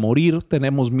miedo de morir,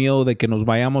 tenemos miedo de que nos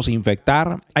vayamos a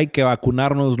infectar, hay que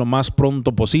vacunarnos lo más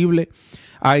pronto posible,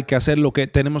 hay que hacer lo que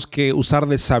tenemos que usar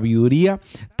de sabiduría.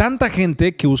 Tanta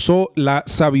gente que usó la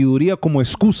sabiduría como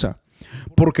excusa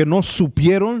porque no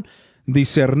supieron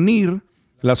discernir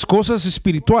las cosas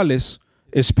espirituales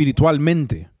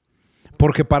espiritualmente.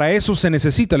 Porque para eso se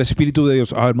necesita el Espíritu de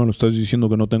Dios. Hermano, ¿estás diciendo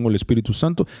que no tengo el Espíritu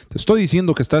Santo? Te estoy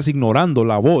diciendo que estás ignorando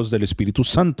la voz del Espíritu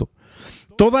Santo.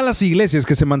 Todas las iglesias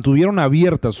que se mantuvieron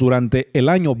abiertas durante el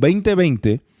año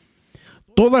 2020,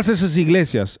 todas esas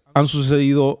iglesias han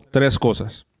sucedido 3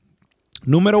 cosas.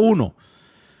 Número 1,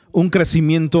 un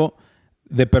crecimiento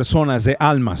de personas, de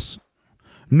almas.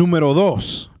 Número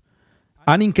 2,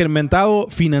 han incrementado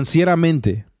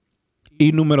financieramente.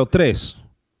 Y número 3,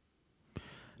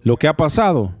 lo que ha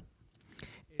pasado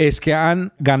es que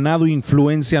han ganado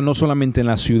influencia no solamente en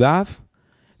la ciudad,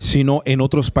 sino en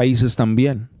otros países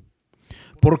también.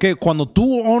 Porque cuando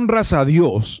tú honras a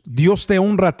Dios, Dios te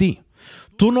honra a ti.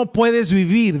 Tú no puedes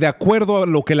vivir de acuerdo a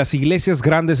lo que las iglesias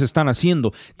grandes están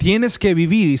haciendo. Tienes que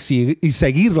vivir y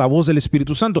seguir la voz del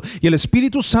Espíritu Santo. Y el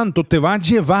Espíritu Santo te va a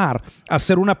llevar a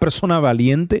ser una persona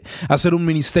valiente, a ser un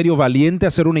ministerio valiente,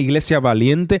 a ser una iglesia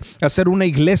valiente, a ser una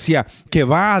iglesia que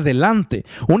va adelante,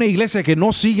 una iglesia que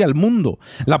no sigue al mundo.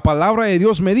 La palabra de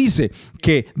Dios me dice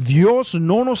que Dios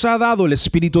no nos ha dado el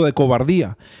espíritu de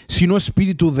cobardía, sino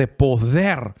espíritu de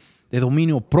poder, de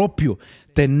dominio propio.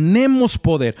 Tenemos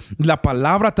poder. La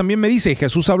palabra también me dice,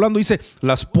 Jesús hablando dice,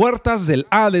 las puertas del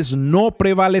Hades no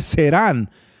prevalecerán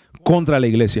contra la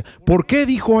iglesia. ¿Por qué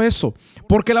dijo eso?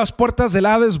 Porque las puertas del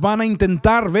Hades van a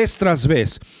intentar vez tras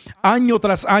vez, año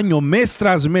tras año, mes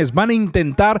tras mes, van a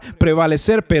intentar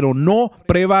prevalecer, pero no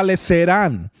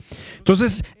prevalecerán.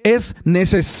 Entonces es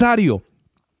necesario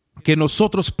que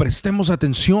nosotros prestemos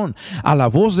atención a la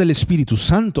voz del Espíritu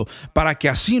Santo para que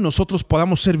así nosotros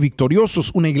podamos ser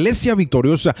victoriosos, una iglesia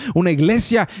victoriosa, una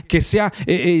iglesia que sea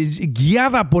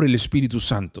guiada por el Espíritu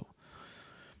Santo.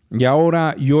 Y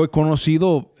ahora yo he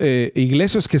conocido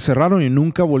iglesias que cerraron y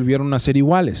nunca volvieron a ser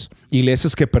iguales.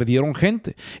 Iglesias que perdieron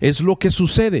gente. Es lo que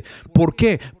sucede. ¿Por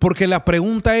qué? Porque la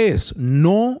pregunta es,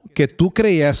 no que tú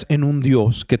creas en un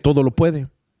Dios que todo lo puede.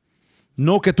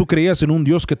 No que tú creas en un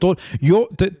Dios que todo... Yo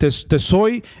te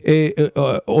soy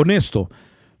honesto.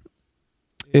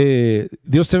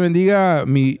 Dios te bendiga,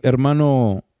 mi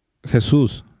hermano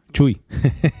Jesús. Chuy.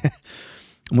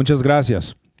 Muchas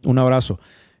gracias. Un abrazo.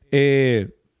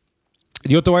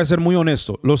 Yo te voy a ser muy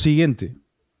honesto. Lo siguiente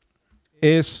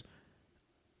es,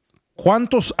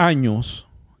 ¿cuántos años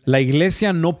la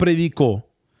iglesia no predicó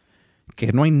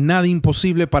que no hay nada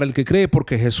imposible para el que cree?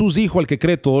 Porque Jesús dijo, al que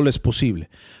cree todo le es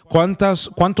posible.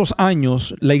 ¿Cuántos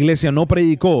años la iglesia no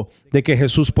predicó de que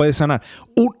Jesús puede sanar?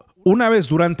 Una vez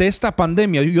durante esta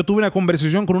pandemia, yo tuve una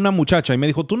conversación con una muchacha y me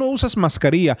dijo, ¿tú no usas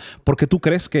mascarilla porque tú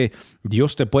crees que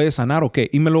Dios te puede sanar o qué?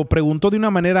 Y me lo preguntó de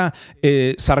una manera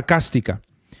sarcástica.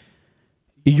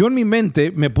 Y yo en mi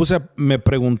mente me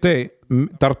pregunté,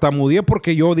 tartamudeé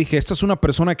porque yo dije, esta es una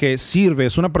persona que sirve,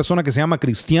 es una persona que se llama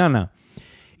cristiana.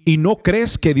 Y no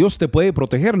crees que Dios te puede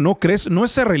proteger, no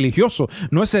es ser religioso,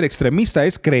 no es ser extremista,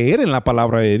 es creer en la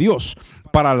palabra de Dios.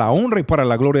 Para la honra y para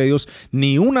la gloria de Dios,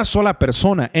 ni una sola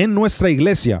persona en nuestra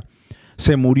iglesia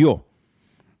se murió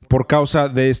por causa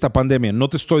de esta pandemia. No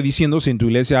te estoy diciendo si en tu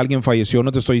iglesia alguien falleció,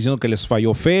 no te estoy diciendo que les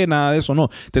falló fe, nada de eso, no.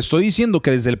 Te estoy diciendo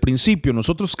que desde el principio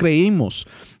nosotros creímos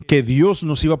que Dios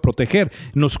nos iba a proteger.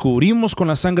 Nos cubrimos con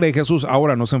la sangre de Jesús.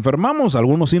 Ahora nos enfermamos,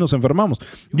 algunos sí nos enfermamos.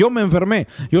 Yo me enfermé,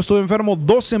 yo estuve enfermo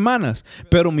 2 semanas,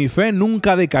 pero mi fe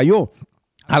nunca decayó.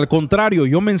 Al contrario,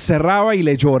 yo me encerraba y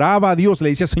le lloraba a Dios, le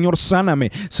decía, Señor,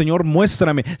 sáname, Señor,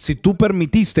 muéstrame, si tú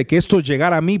permitiste que esto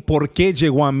llegara a mí, ¿por qué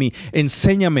llegó a mí?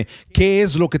 Enséñame, ¿qué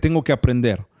es lo que tengo que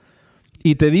aprender?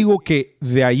 Y te digo que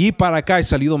de allí para acá he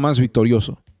salido más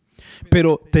victorioso.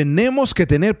 Pero tenemos que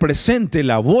tener presente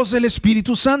la voz del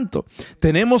Espíritu Santo.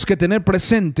 Tenemos que tener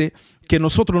presente que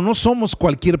nosotros no somos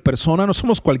cualquier persona, no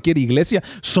somos cualquier iglesia,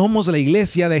 somos la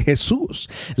iglesia de Jesús,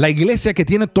 la iglesia que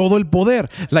tiene todo el poder,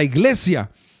 la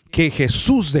iglesia que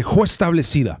Jesús dejó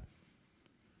establecida.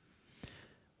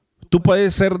 Tú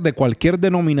puedes ser de cualquier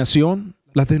denominación,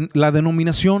 la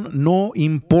denominación no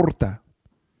importa.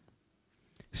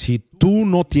 Si tú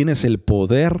no tienes el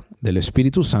poder del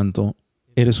Espíritu Santo,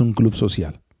 eres un club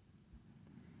social.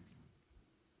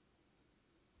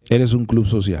 Eres un club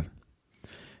social.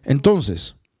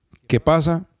 Entonces, ¿qué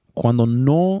pasa cuando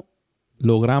no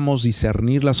logramos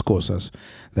discernir las cosas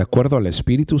de acuerdo al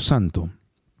Espíritu Santo?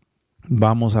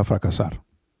 Vamos a fracasar.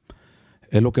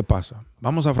 Es lo que pasa.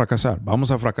 Vamos a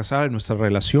fracasar en nuestras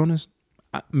relaciones.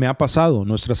 Me ha pasado,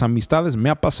 nuestras amistades,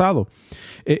 me ha pasado.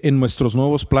 En nuestros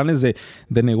nuevos planes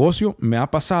de negocio, me ha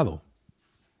pasado.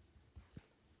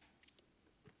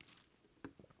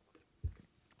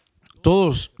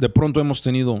 Todos de pronto hemos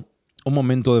tenido un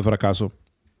momento de fracaso,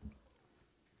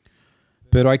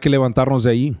 pero hay que levantarnos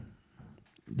de ahí,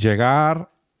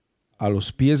 llegar a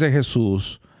los pies de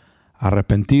Jesús,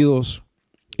 arrepentidos,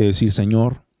 y decir,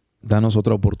 Señor, danos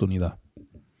otra oportunidad.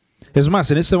 Es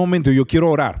más, en este momento yo quiero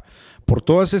orar por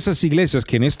todas esas iglesias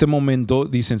que en este momento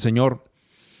dicen, Señor,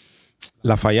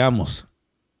 la fallamos.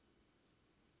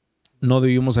 No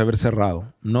debimos haber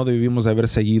cerrado, no debimos haber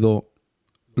seguido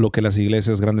lo que las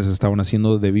iglesias grandes estaban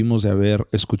haciendo, debimos de haber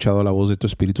escuchado la voz de tu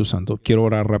Espíritu Santo. Quiero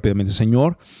orar rápidamente.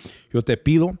 Señor, yo te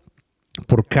pido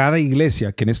por cada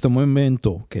iglesia que en este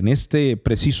momento, que en este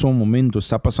preciso momento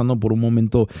está pasando por un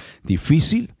momento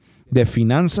difícil de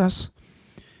finanzas,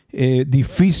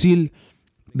 difícil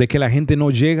de que la gente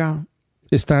no llega,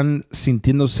 están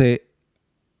sintiéndose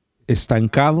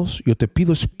estancados. Yo te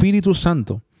pido, Espíritu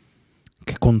Santo,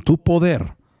 que con tu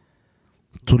poder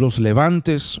tú los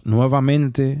levantes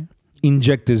nuevamente,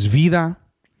 inyectes vida,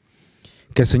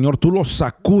 que Señor tú los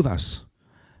sacudas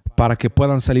para que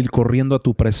puedan salir corriendo a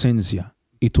tu presencia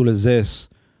y tú les des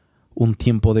un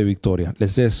tiempo de victoria,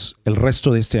 les des el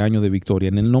resto de este año de victoria,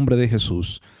 en el nombre de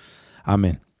Jesús.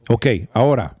 Amén. Ok,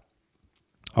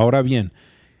 ahora bien,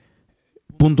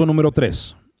 punto número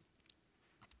 3.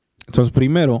 Entonces,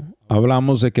 primero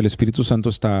hablamos de que el Espíritu Santo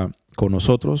está con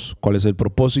nosotros. ¿Cuál es el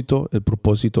propósito? El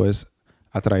propósito es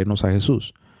atraernos a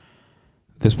Jesús.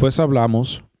 Después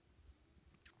hablamos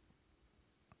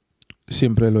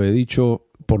siempre lo he dicho,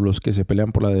 por los que se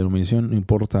pelean por la denominación, no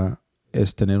importa,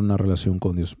 es tener una relación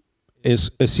con Dios.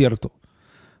 Es cierto.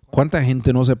 ¿Cuánta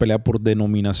gente no se pelea por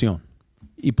denominación?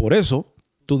 Y por eso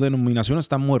tu denominación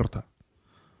está muerta.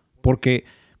 Porque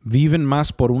viven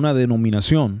más por una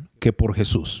denominación que por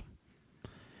Jesús.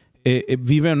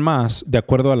 Viven más de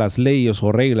acuerdo a las leyes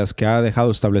o reglas que ha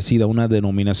dejado establecida una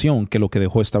denominación que lo que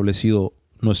dejó establecido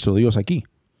nuestro Dios aquí,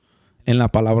 en la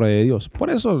palabra de Dios. Por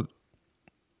eso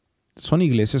son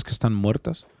iglesias que están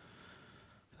muertas.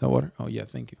 Oh, yeah,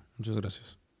 thank you. Muchas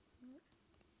gracias.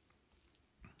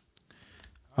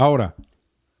 Ahora,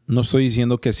 no estoy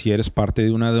diciendo que si eres parte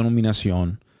de una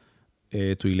denominación,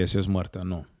 tu iglesia es muerta.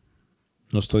 No,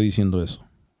 no estoy diciendo eso.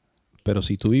 Pero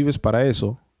si tú vives para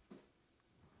eso,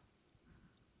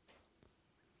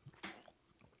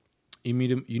 you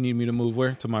need me to move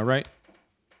where? To my right?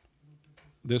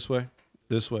 This way?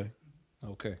 This way.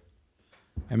 Okay.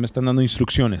 Ahí me están dando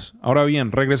instrucciones. Ahora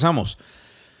bien, regresamos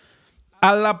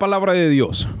a la palabra de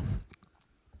Dios.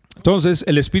 Entonces,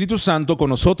 el Espíritu Santo con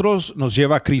nosotros nos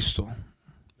lleva a Cristo.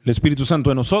 El Espíritu Santo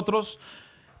en nosotros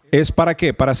es ¿para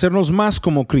qué? Para hacernos más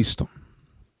como Cristo.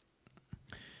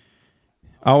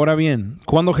 Ahora bien,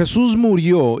 cuando Jesús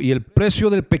murió y el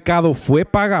precio del pecado fue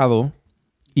pagado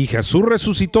y Jesús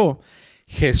resucitó,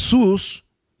 Jesús,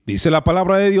 dice la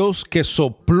palabra de Dios, que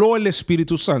sopló el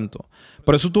Espíritu Santo.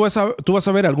 Por eso tú vas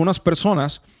a ver algunas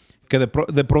personas que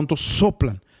de pronto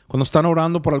soplan cuando están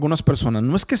orando por algunas personas.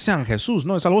 No es que sean Jesús,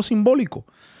 no, es algo simbólico.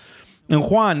 En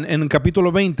Juan, en el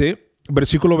capítulo 20,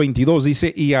 versículo 22,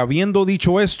 dice, y habiendo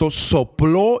dicho esto,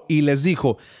 sopló y les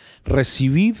dijo,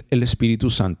 recibid el Espíritu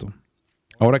Santo.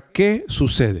 Ahora, ¿qué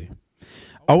sucede?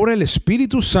 Ahora el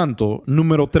Espíritu Santo,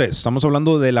 número 3, estamos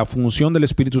hablando de la función del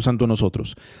Espíritu Santo en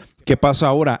nosotros. ¿Qué pasa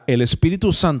ahora? El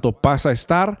Espíritu Santo pasa a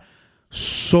estar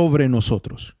sobre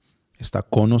nosotros. Está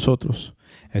con nosotros,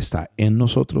 está en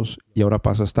nosotros y ahora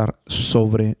pasa a estar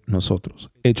sobre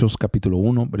nosotros. Hechos capítulo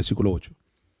 1, versículo 8.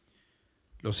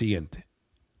 Lo siguiente.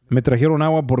 Me trajeron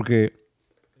agua porque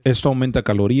esto aumenta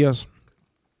calorías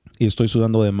y estoy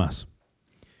sudando de más.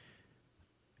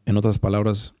 En otras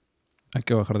palabras, hay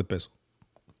que bajar de peso.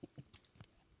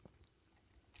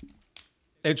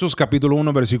 Hechos capítulo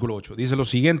 1, versículo 8. Dice lo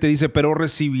siguiente, dice, pero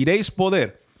recibiréis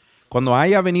poder cuando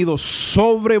haya venido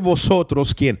sobre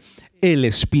vosotros, ¿quién? El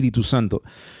Espíritu Santo.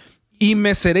 Y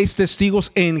me seréis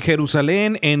testigos en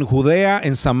Jerusalén, en Judea,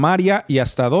 en Samaria y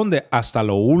 ¿hasta dónde? Hasta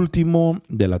lo último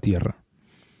de la tierra.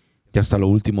 Y hasta lo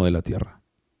último de la tierra.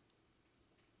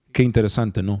 Qué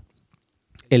interesante, ¿no?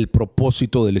 El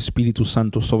propósito del Espíritu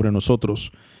Santo sobre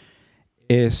nosotros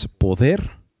es poder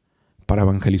para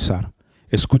evangelizar.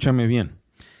 Escúchame bien.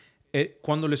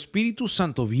 Cuando el Espíritu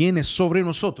Santo viene sobre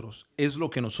nosotros, es lo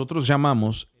que nosotros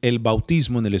llamamos el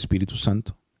bautismo en el Espíritu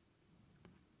Santo.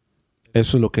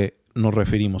 Eso es lo que nos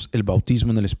referimos, el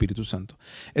bautismo en el Espíritu Santo.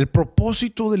 El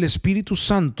propósito del Espíritu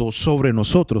Santo sobre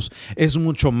nosotros es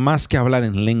mucho más que hablar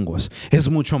en lenguas, es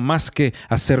mucho más que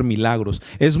hacer milagros,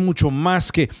 es mucho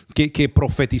más que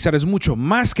profetizar, es mucho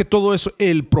más que todo eso.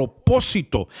 El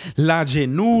propósito, la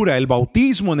llenura, el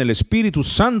bautismo en el Espíritu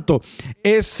Santo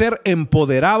es ser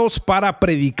empoderados para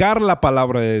predicar la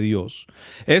palabra de Dios.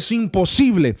 Es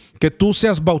imposible que tú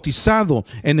seas bautizado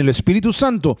en el Espíritu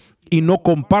Santo y no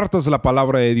compartas la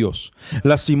palabra de Dios.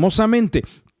 Lastimosamente,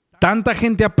 tanta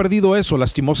gente ha perdido eso.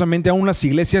 Lastimosamente, aún las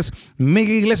iglesias,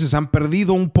 mega iglesias, han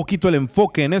perdido un poquito el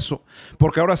enfoque en eso.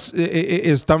 Porque ahora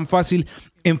es tan fácil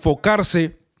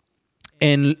enfocarse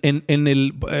en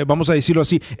el, vamos a decirlo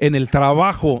así, en el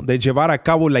trabajo de llevar a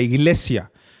cabo la iglesia.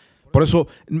 Por eso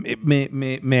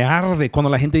me arde cuando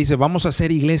la gente dice, vamos a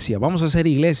hacer iglesia, vamos a hacer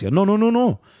iglesia. No.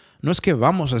 No es que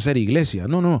vamos a hacer iglesia,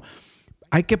 no.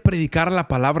 Hay que predicar la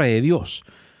palabra de Dios.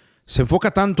 Se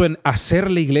enfoca tanto en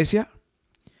hacer la iglesia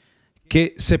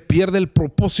que se pierde el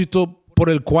propósito por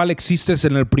el cual existes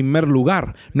en el primer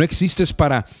lugar. No existes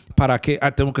para que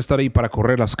tengo que estar ahí para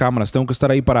correr las cámaras, tengo que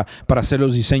estar ahí para hacer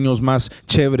los diseños más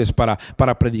chéveres, para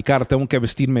predicar, tengo que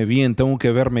vestirme bien, tengo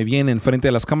que verme bien en frente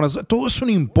de las cámaras. Todo eso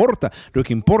no importa. Lo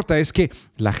que importa es que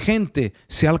la gente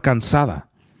sea alcanzada.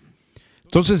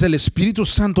 Entonces el Espíritu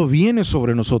Santo viene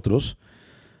sobre nosotros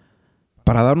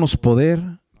para darnos poder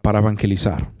para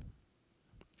evangelizar.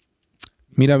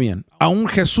 Mira bien, aún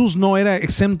Jesús no era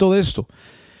exento de esto.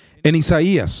 En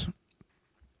Isaías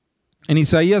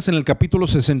en el capítulo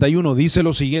 61 dice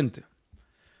lo siguiente.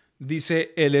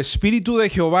 Dice, el Espíritu de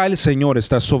Jehová el Señor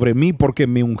está sobre mí porque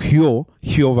me ungió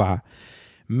Jehová.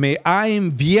 Me ha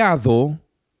enviado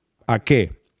 ¿a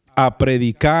qué? A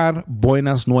predicar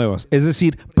buenas nuevas. Es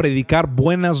decir, predicar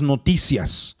buenas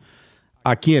noticias.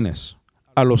 ¿A quiénes?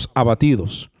 A los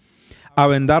abatidos, a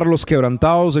vendar los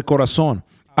quebrantados de corazón,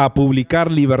 a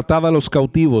publicar libertad a los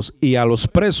cautivos y a los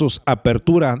presos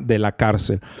apertura de la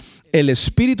cárcel. El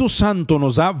Espíritu Santo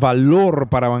nos da valor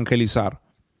para evangelizar.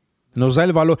 Nos da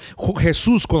el valor.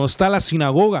 Jesús, cuando está en la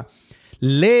sinagoga,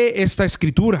 lee esta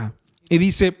escritura y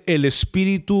dice: el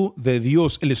Espíritu de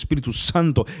Dios, el Espíritu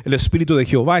Santo, el Espíritu de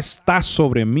Jehová está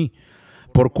sobre mí,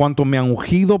 por cuanto me han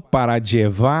ungido para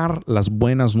llevar las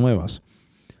buenas nuevas.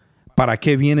 ¿Para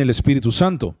qué viene el Espíritu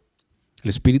Santo? El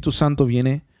Espíritu Santo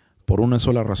viene por una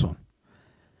sola razón.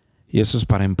 Y eso es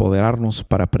para empoderarnos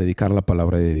para predicar la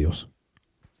palabra de Dios.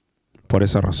 Por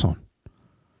esa razón.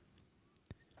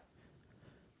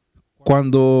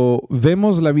 Cuando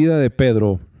vemos la vida de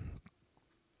Pedro,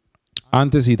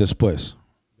 antes y después,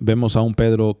 vemos a un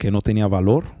Pedro que no tenía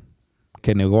valor,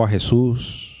 que negó a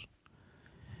Jesús,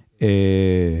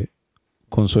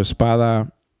 con su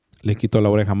espada le quitó la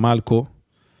oreja a Malco,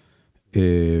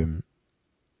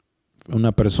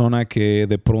 una persona que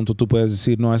de pronto tú puedes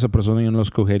decir: no, a esa persona yo no la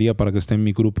escogería para que esté en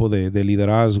mi grupo de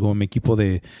liderazgo, en mi equipo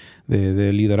de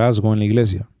liderazgo en la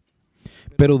iglesia.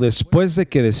 Pero después de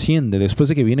que desciende, después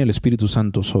de que viene el Espíritu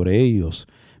Santo sobre ellos,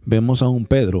 vemos a un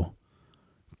Pedro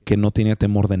que no tenía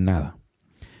temor de nada.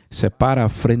 Se para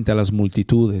frente a las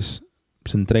multitudes,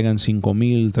 se entregan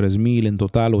 5,000, 3,000, en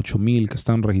total 8,000 que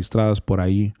están registradas por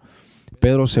ahí.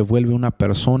 Pedro se vuelve una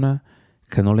persona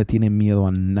que no le tiene miedo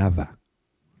a nada.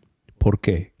 ¿Por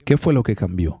qué? ¿Qué fue lo que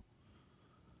cambió?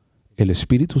 El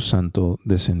Espíritu Santo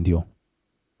descendió.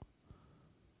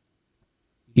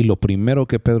 Y lo primero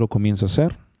que Pedro comienza a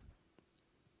hacer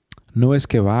no es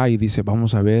que va y dice: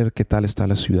 vamos a ver qué tal está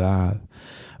la ciudad.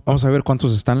 Vamos a ver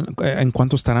en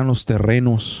cuánto estarán los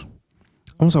terrenos.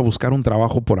 Vamos a buscar un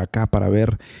trabajo por acá para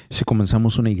ver si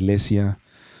comenzamos una iglesia.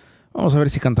 Vamos a ver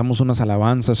si cantamos unas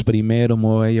alabanzas primero. Me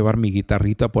voy a llevar mi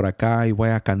guitarrita por acá y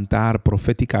voy a cantar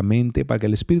proféticamente para que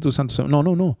el Espíritu Santo se...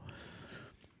 No.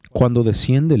 Cuando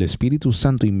desciende el Espíritu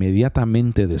Santo,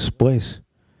 inmediatamente después,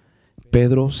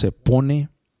 Pedro se pone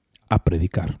a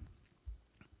predicar.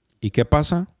 ¿Y qué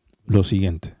pasa? Lo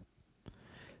siguiente.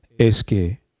 Es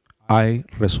que hay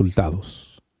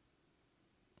resultados.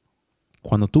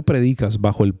 Cuando tú predicas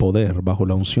bajo el poder, bajo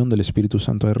la unción del Espíritu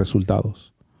Santo, hay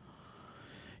resultados.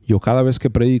 Yo cada vez que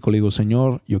predico le digo: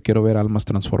 Señor, yo quiero ver almas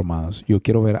transformadas. Yo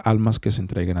quiero ver almas que se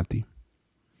entreguen a ti.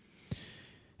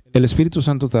 El Espíritu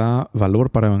Santo te da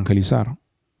valor para evangelizar.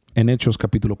 En Hechos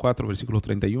capítulo 4, versículo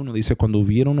 31, dice: cuando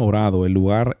hubieron orado, el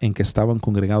lugar en que estaban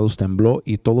congregados tembló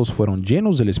y todos fueron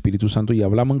llenos del Espíritu Santo y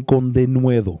hablaban con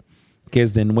denuedo, que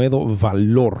es denuedo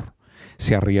valor.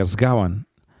 Se arriesgaban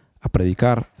a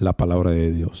predicar la palabra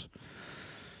de Dios.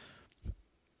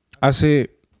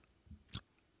 Hace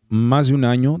más de un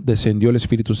año descendió el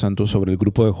Espíritu Santo sobre el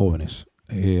grupo de jóvenes,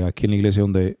 aquí en la iglesia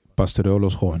donde pastoreo a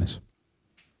los jóvenes.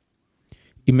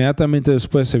 Inmediatamente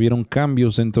después se vieron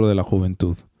cambios dentro de la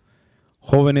juventud.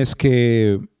 Jóvenes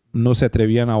que no se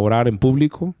atrevían a orar en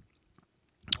público,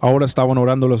 ahora estaban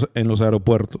orando en los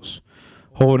aeropuertos.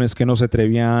 Jóvenes que no se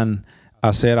atrevían a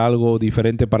hacer algo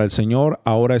diferente para el Señor,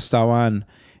 ahora estaban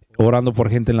orando por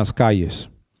gente en las calles,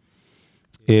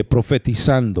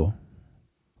 profetizando.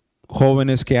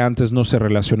 Jóvenes que antes no se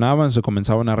relacionaban, se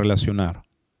comenzaban a relacionar.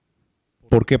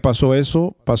 ¿Por qué pasó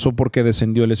eso? Pasó porque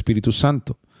descendió el Espíritu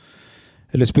Santo.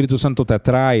 El Espíritu Santo te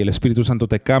atrae, el Espíritu Santo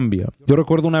te cambia. Yo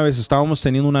recuerdo una vez estábamos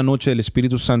teniendo una noche del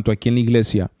Espíritu Santo aquí en la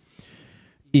iglesia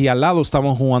y al lado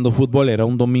estaban jugando fútbol. Era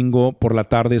un domingo por la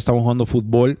tarde, estaban jugando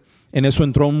fútbol. En eso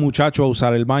entró un muchacho a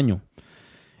usar el baño.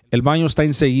 El baño está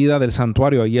enseguida del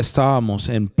santuario. Ahí estábamos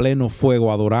en pleno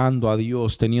fuego, adorando a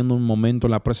Dios, teniendo un momento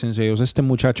en la presencia de Dios. Este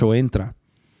muchacho entra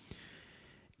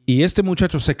y este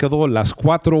muchacho se quedó las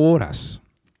 4 horas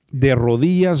de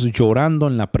rodillas llorando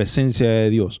en la presencia de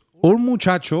Dios. Un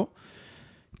muchacho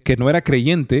que no era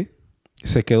creyente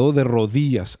se quedó de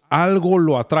rodillas. Algo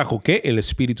lo atrajo. ¿Qué? El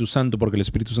Espíritu Santo, porque el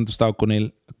Espíritu Santo estaba con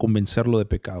él a convencerlo de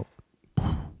pecado.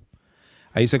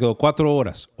 Ahí se quedó 4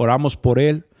 horas. Oramos por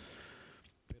él.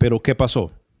 Pero ¿qué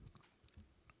pasó?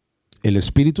 El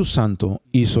Espíritu Santo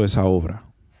hizo esa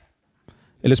obra.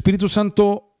 El Espíritu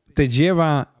Santo te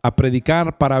lleva a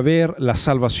predicar para ver la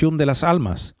salvación de las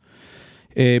almas.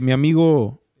 Tengo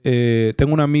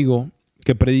un amigo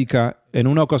que predica. En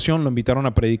una ocasión lo invitaron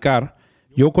a predicar.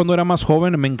 Yo cuando era más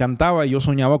joven me encantaba y yo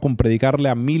soñaba con predicarle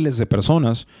a miles de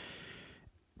personas,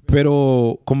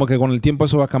 pero como que con el tiempo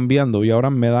eso va cambiando y ahora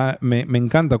me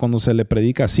encanta cuando se le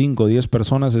predica a 5 o 10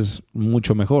 personas, es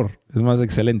mucho mejor, es más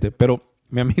excelente. Pero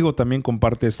mi amigo también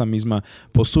comparte esta misma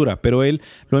postura, pero él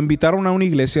lo invitaron a una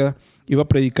iglesia, iba a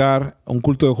predicar a un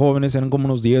culto de jóvenes, eran como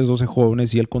unos 10, 12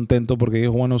 jóvenes y él contento porque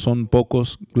dijo, bueno, son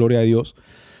pocos, gloria a Dios.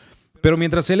 Pero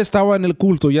mientras él estaba en el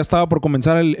culto, ya estaba por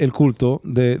comenzar el culto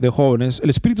de jóvenes,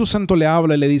 el Espíritu Santo le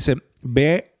habla y le dice,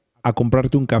 ve a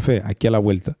comprarte un café aquí a la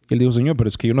vuelta. Y él dijo, Señor, pero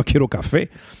es que yo no quiero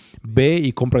café. Ve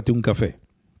y cómprate un café.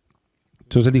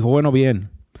 Entonces él dijo, bueno,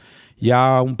 bien.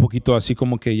 Ya un poquito así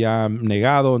como que ya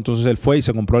negado. Entonces él fue y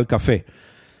se compró el café.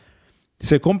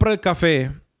 Se compra el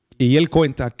café y él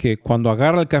cuenta que cuando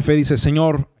agarra el café dice,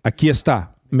 Señor, aquí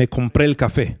está, me compré el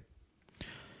café.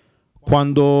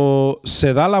 Cuando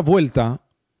se da la vuelta,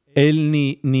 él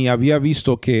ni había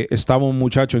visto que estaba un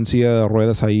muchacho en silla de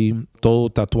ruedas ahí, todo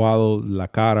tatuado, la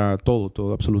cara,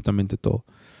 todo, absolutamente todo.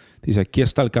 Dice, aquí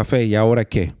está el café, ¿y ahora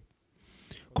qué?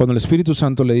 Cuando el Espíritu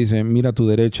Santo le dice, mira a tu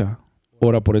derecha,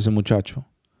 ora por ese muchacho.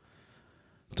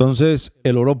 Entonces,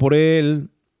 él oró por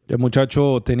él, el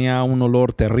muchacho tenía un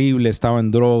olor terrible, estaba en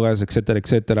drogas, etcétera,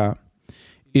 etcétera.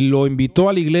 Y lo invitó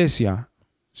a la iglesia.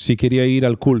 Si quería ir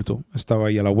al culto, estaba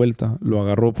ahí a la vuelta, lo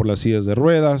agarró por las sillas de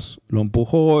ruedas, lo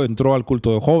empujó, entró al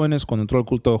culto de jóvenes. Cuando entró al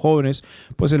culto de jóvenes,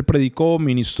 pues él predicó,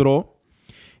 ministró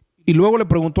y luego le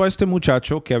preguntó a este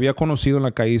muchacho que había conocido en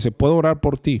la calle, dice, ¿puedo orar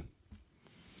por ti?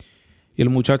 Y el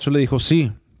muchacho le dijo,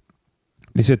 sí.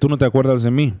 Dice, ¿tú no te acuerdas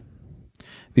de mí?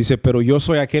 Dice, pero yo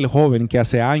soy aquel joven que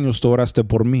hace años tú oraste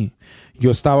por mí.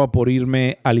 Yo estaba por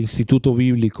irme al instituto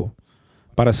bíblico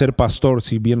para ser pastor,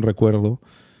 si bien recuerdo.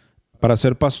 Para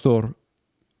ser pastor,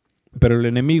 pero el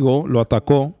enemigo lo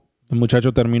atacó. El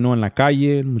muchacho terminó en la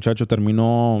calle, el muchacho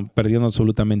terminó perdiendo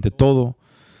absolutamente todo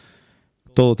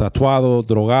tatuado,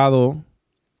 drogado.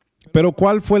 Pero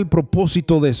 ¿cuál fue el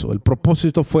propósito de eso? El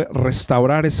propósito fue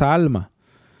restaurar esa alma.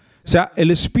 O sea, el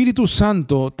Espíritu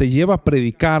Santo te lleva a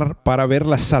predicar para ver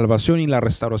la salvación y la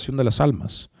restauración de las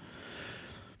almas.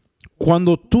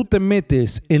 Cuando tú te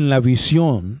metes en la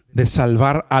visión de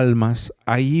salvar almas,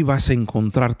 ahí vas a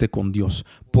encontrarte con Dios,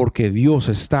 porque Dios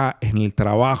está en el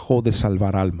trabajo de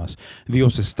salvar almas.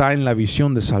 Dios está en la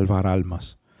visión de salvar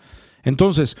almas.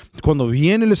 Entonces, cuando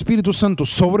viene el Espíritu Santo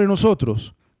sobre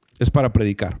nosotros, es para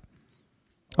predicar.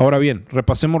 Ahora bien,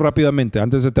 repasemos rápidamente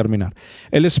antes de terminar.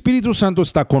 El Espíritu Santo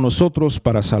está con nosotros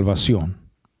para salvación.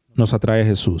 Nos atrae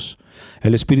Jesús.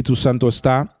 El Espíritu Santo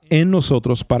está en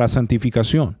nosotros para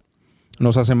santificación.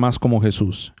 Nos hace más como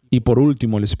Jesús. Y por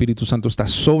último, el Espíritu Santo está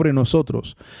sobre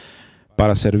nosotros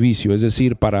para servicio, es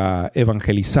decir, para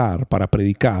evangelizar, para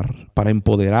predicar, para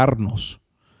empoderarnos,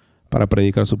 para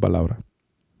predicar su palabra.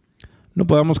 No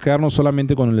podemos quedarnos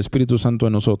solamente con el Espíritu Santo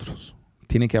en nosotros.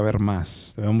 Tiene que haber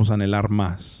más, debemos anhelar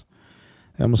más.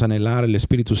 Debemos anhelar el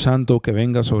Espíritu Santo que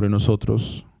venga sobre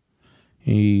nosotros.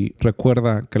 Y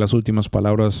recuerda que las últimas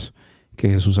palabras que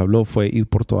Jesús habló fue ir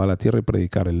por toda la tierra y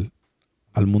predicar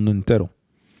al mundo entero.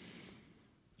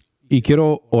 Y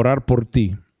quiero orar por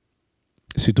ti.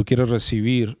 Si tú quieres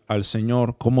recibir al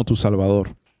Señor como tu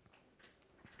Salvador,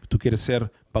 tú quieres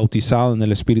ser bautizado en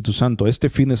el Espíritu Santo, este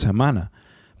fin de semana,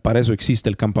 para eso existe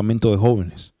el campamento de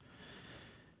jóvenes.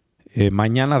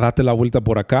 Mañana date la vuelta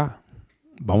por acá.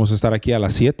 Vamos a estar aquí a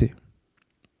las 7.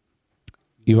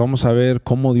 Y vamos a ver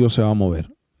cómo Dios se va a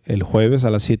mover. El jueves a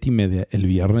las 7:30, el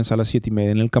viernes a las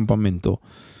 7:30 en el campamento.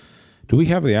 Do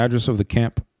we have the address of the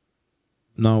camp?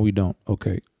 No, we don't.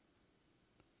 Okay.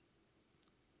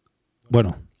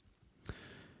 Bueno,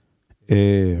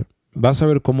 vas a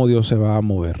ver cómo Dios se va a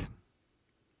mover.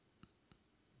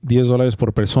 $10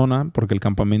 por persona, porque el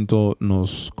campamento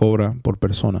nos cobra por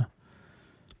persona.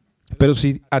 Pero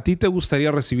si a ti te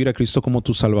gustaría recibir a Cristo como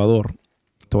tu Salvador,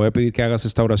 te voy a pedir que hagas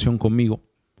esta oración conmigo.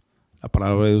 La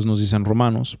palabra de Dios nos dice en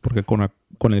Romanos, porque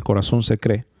con el corazón se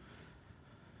cree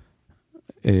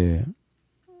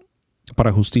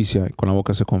para justicia y con la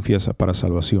boca se confiesa para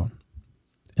salvación.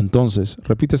 Entonces,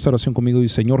 repite esta oración conmigo y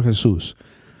dice: Señor Jesús,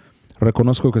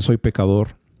 reconozco que soy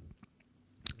pecador,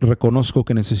 reconozco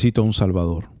que necesito un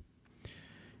Salvador.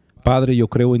 Padre, yo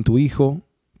creo en tu Hijo,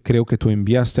 creo que tú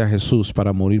enviaste a Jesús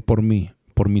para morir por mí,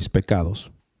 por mis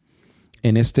pecados.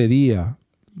 En este día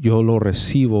yo lo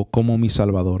recibo como mi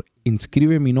Salvador.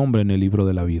 Inscribe mi nombre en el libro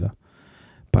de la vida,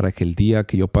 para que el día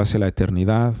que yo pase la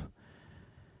eternidad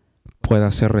pueda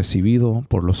ser recibido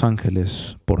por los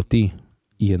ángeles, por ti,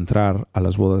 y entrar a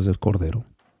las bodas del Cordero.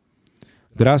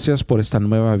 Gracias por esta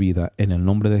nueva vida, en el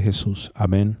nombre de Jesús.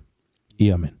 Amén y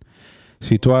amén.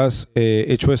 Si tú has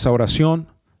hecho esa oración,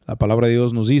 la palabra de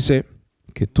Dios nos dice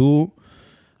que tú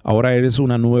ahora eres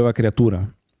una nueva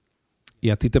criatura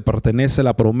y a ti te pertenece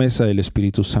la promesa del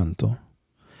Espíritu Santo.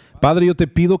 Padre, yo te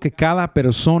pido que cada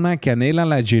persona que anhela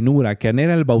la llenura, que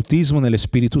anhela el bautismo en el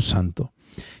Espíritu Santo,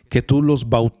 que tú los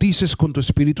bautices con tu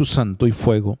Espíritu Santo y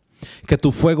fuego, que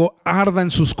tu fuego arda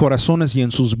en sus corazones y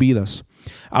en sus vidas,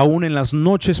 Aún en las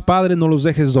noches, Padre, no los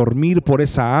dejes dormir por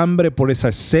esa hambre, por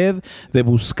esa sed de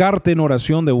buscarte en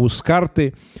oración, de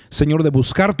buscarte, Señor, de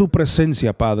buscar tu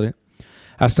presencia, Padre,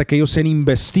 hasta que ellos sean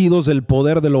investidos del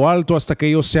poder de lo alto, hasta que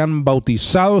ellos sean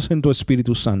bautizados en tu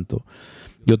Espíritu Santo.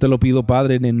 Yo te lo pido,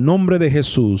 Padre, en el nombre de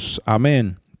Jesús.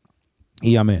 Amén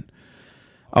y amén.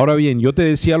 Ahora bien, yo te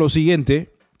decía lo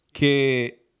siguiente,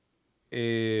 que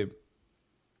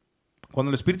cuando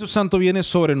el Espíritu Santo viene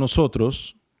sobre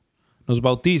nosotros, nos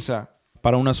bautiza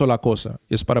para una sola cosa,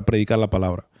 y es para predicar la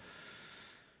palabra.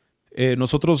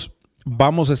 Nosotros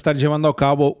vamos a estar llevando a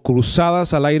cabo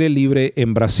cruzadas al aire libre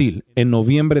en Brasil en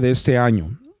noviembre de este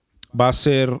año. Va a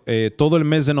ser todo el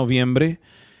mes de noviembre.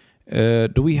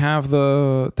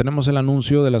 Tenemos el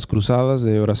anuncio de las cruzadas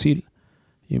de Brasil.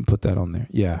 You can put that on there.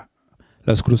 Yeah.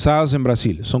 Las cruzadas en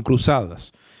Brasil son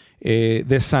cruzadas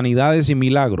de sanidades y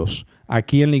milagros.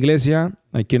 Aquí en la iglesia,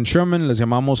 aquí en Sherman, les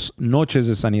llamamos noches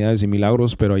de sanidades y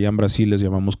milagros, pero allá en Brasil les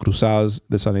llamamos cruzadas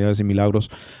de sanidades y milagros.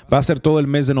 Va a ser todo el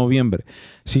mes de noviembre.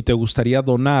 Si te gustaría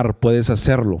donar, puedes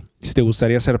hacerlo. Si te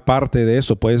gustaría ser parte de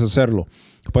eso, puedes hacerlo.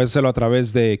 Puedes hacerlo a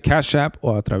través de Cash App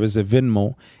o a través de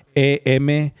Venmo,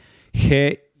 EMGIVE,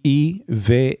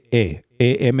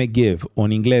 EMGive, o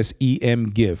en inglés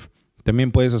EMGive.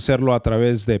 También puedes hacerlo a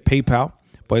través de PayPal.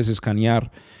 Puedes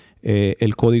escanear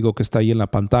el código que está ahí en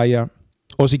la pantalla.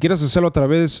 O si quieres hacerlo a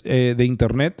través de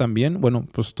internet también, bueno,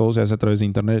 pues todo se hace a través de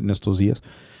internet en estos días.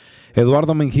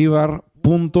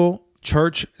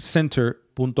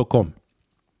 eduardomengivar.churchcenter.com.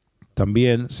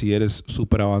 También, si eres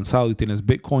súper avanzado y tienes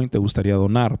Bitcoin, te gustaría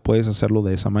donar, puedes hacerlo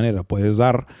de esa manera. Puedes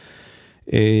dar,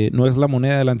 no es la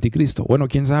moneda del anticristo. Bueno,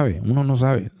 quién sabe, uno no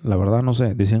sabe, la verdad no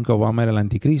sé. Decían que Obama era el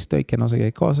anticristo y que no sé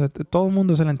qué cosa. Todo el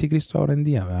mundo es el anticristo ahora en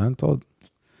día, ¿verdad?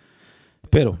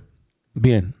 Pero,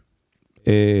 bien,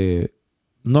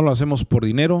 no lo hacemos por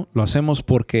dinero, lo hacemos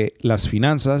porque las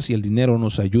finanzas y el dinero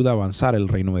nos ayuda a avanzar el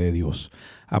reino de Dios,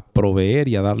 a proveer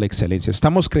y a darle excelencia.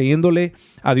 Estamos creyéndole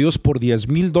a Dios por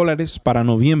 $10,000 para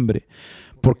noviembre,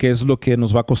 porque es lo que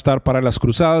nos va a costar para las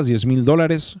cruzadas.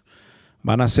 $10,000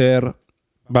 va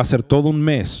a ser todo un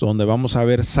mes donde vamos a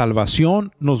ver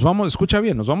salvación. Escucha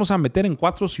bien, nos vamos a meter en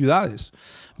 4 ciudades.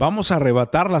 Vamos a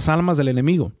arrebatar las almas del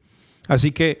enemigo.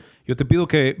 Así que yo te pido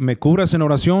que me cubras en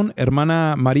oración,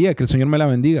 hermana María, que el Señor me la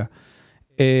bendiga.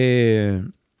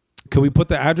 Can we put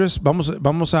the address?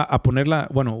 Vamos a ponerla,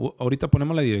 bueno, ahorita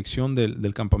ponemos la dirección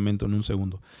del campamento en un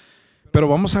segundo. Pero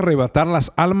vamos a arrebatar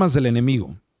las almas del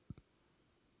enemigo.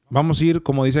 Vamos a ir,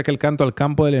 como dice aquel canto, al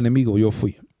campo del enemigo. Yo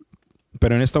fui.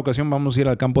 Pero en esta ocasión vamos a ir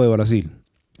al campo de Brasil.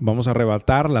 Vamos a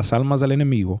arrebatar las almas del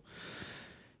enemigo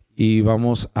y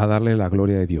vamos a darle la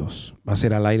gloria de Dios. Va a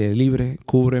ser al aire libre.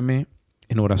 Cúbreme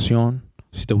en oración.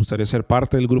 Si te gustaría ser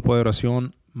parte del grupo de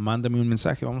oración, mándame un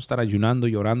mensaje. Vamos a estar ayunando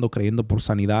y orando, creyendo por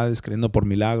sanidades, creyendo por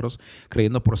milagros,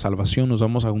 creyendo por salvación. Nos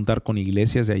vamos a juntar con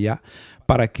iglesias de allá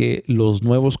para que los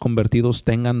nuevos convertidos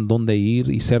tengan dónde ir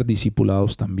y ser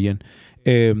discipulados también.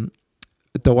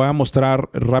 Te voy a mostrar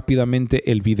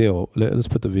rápidamente el video. Let's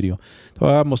put the video. Te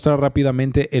voy a mostrar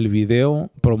rápidamente el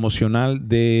video promocional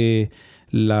de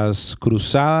las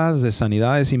cruzadas de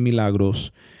sanidades y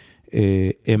milagros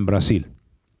en Brasil.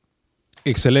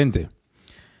 Excelente.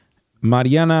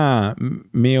 Mariana,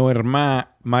 mi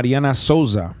hermana Mariana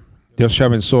Souza, Dios te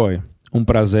abençoe. Un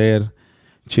prazer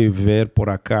te ver por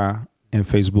acá en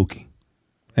Facebook.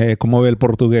 ¿Cómo ve el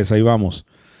portugués? Ahí vamos.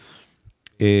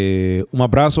 Un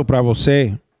abraço para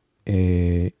você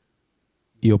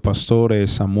y o pastor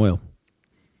Samuel,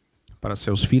 para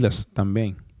seus filas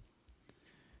también.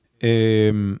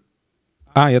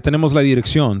 Ya tenemos la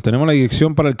dirección. Tenemos la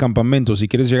dirección para el campamento si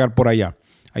quieres llegar por allá.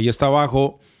 Ahí está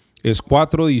abajo. Es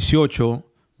 418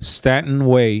 Stanton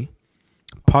Way,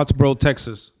 Pottsboro,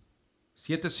 Texas,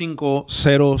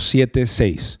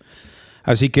 75076.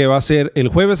 Así que va a ser el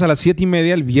jueves a las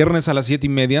 7:30, el viernes a las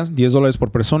 7:30, $10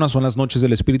 por persona. Son las noches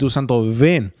del Espíritu Santo.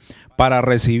 Ven para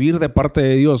recibir de parte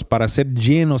de Dios, para ser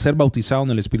lleno, ser bautizado en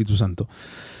el Espíritu Santo.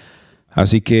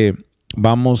 Así que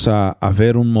vamos a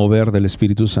ver un mover del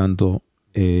Espíritu Santo.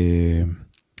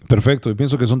 Perfecto. Yo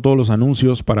pienso que son todos los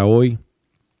anuncios para hoy.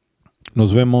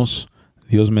 Nos vemos,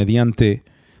 Dios mediante,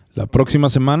 la próxima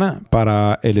semana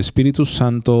para el Espíritu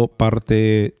Santo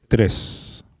parte 3.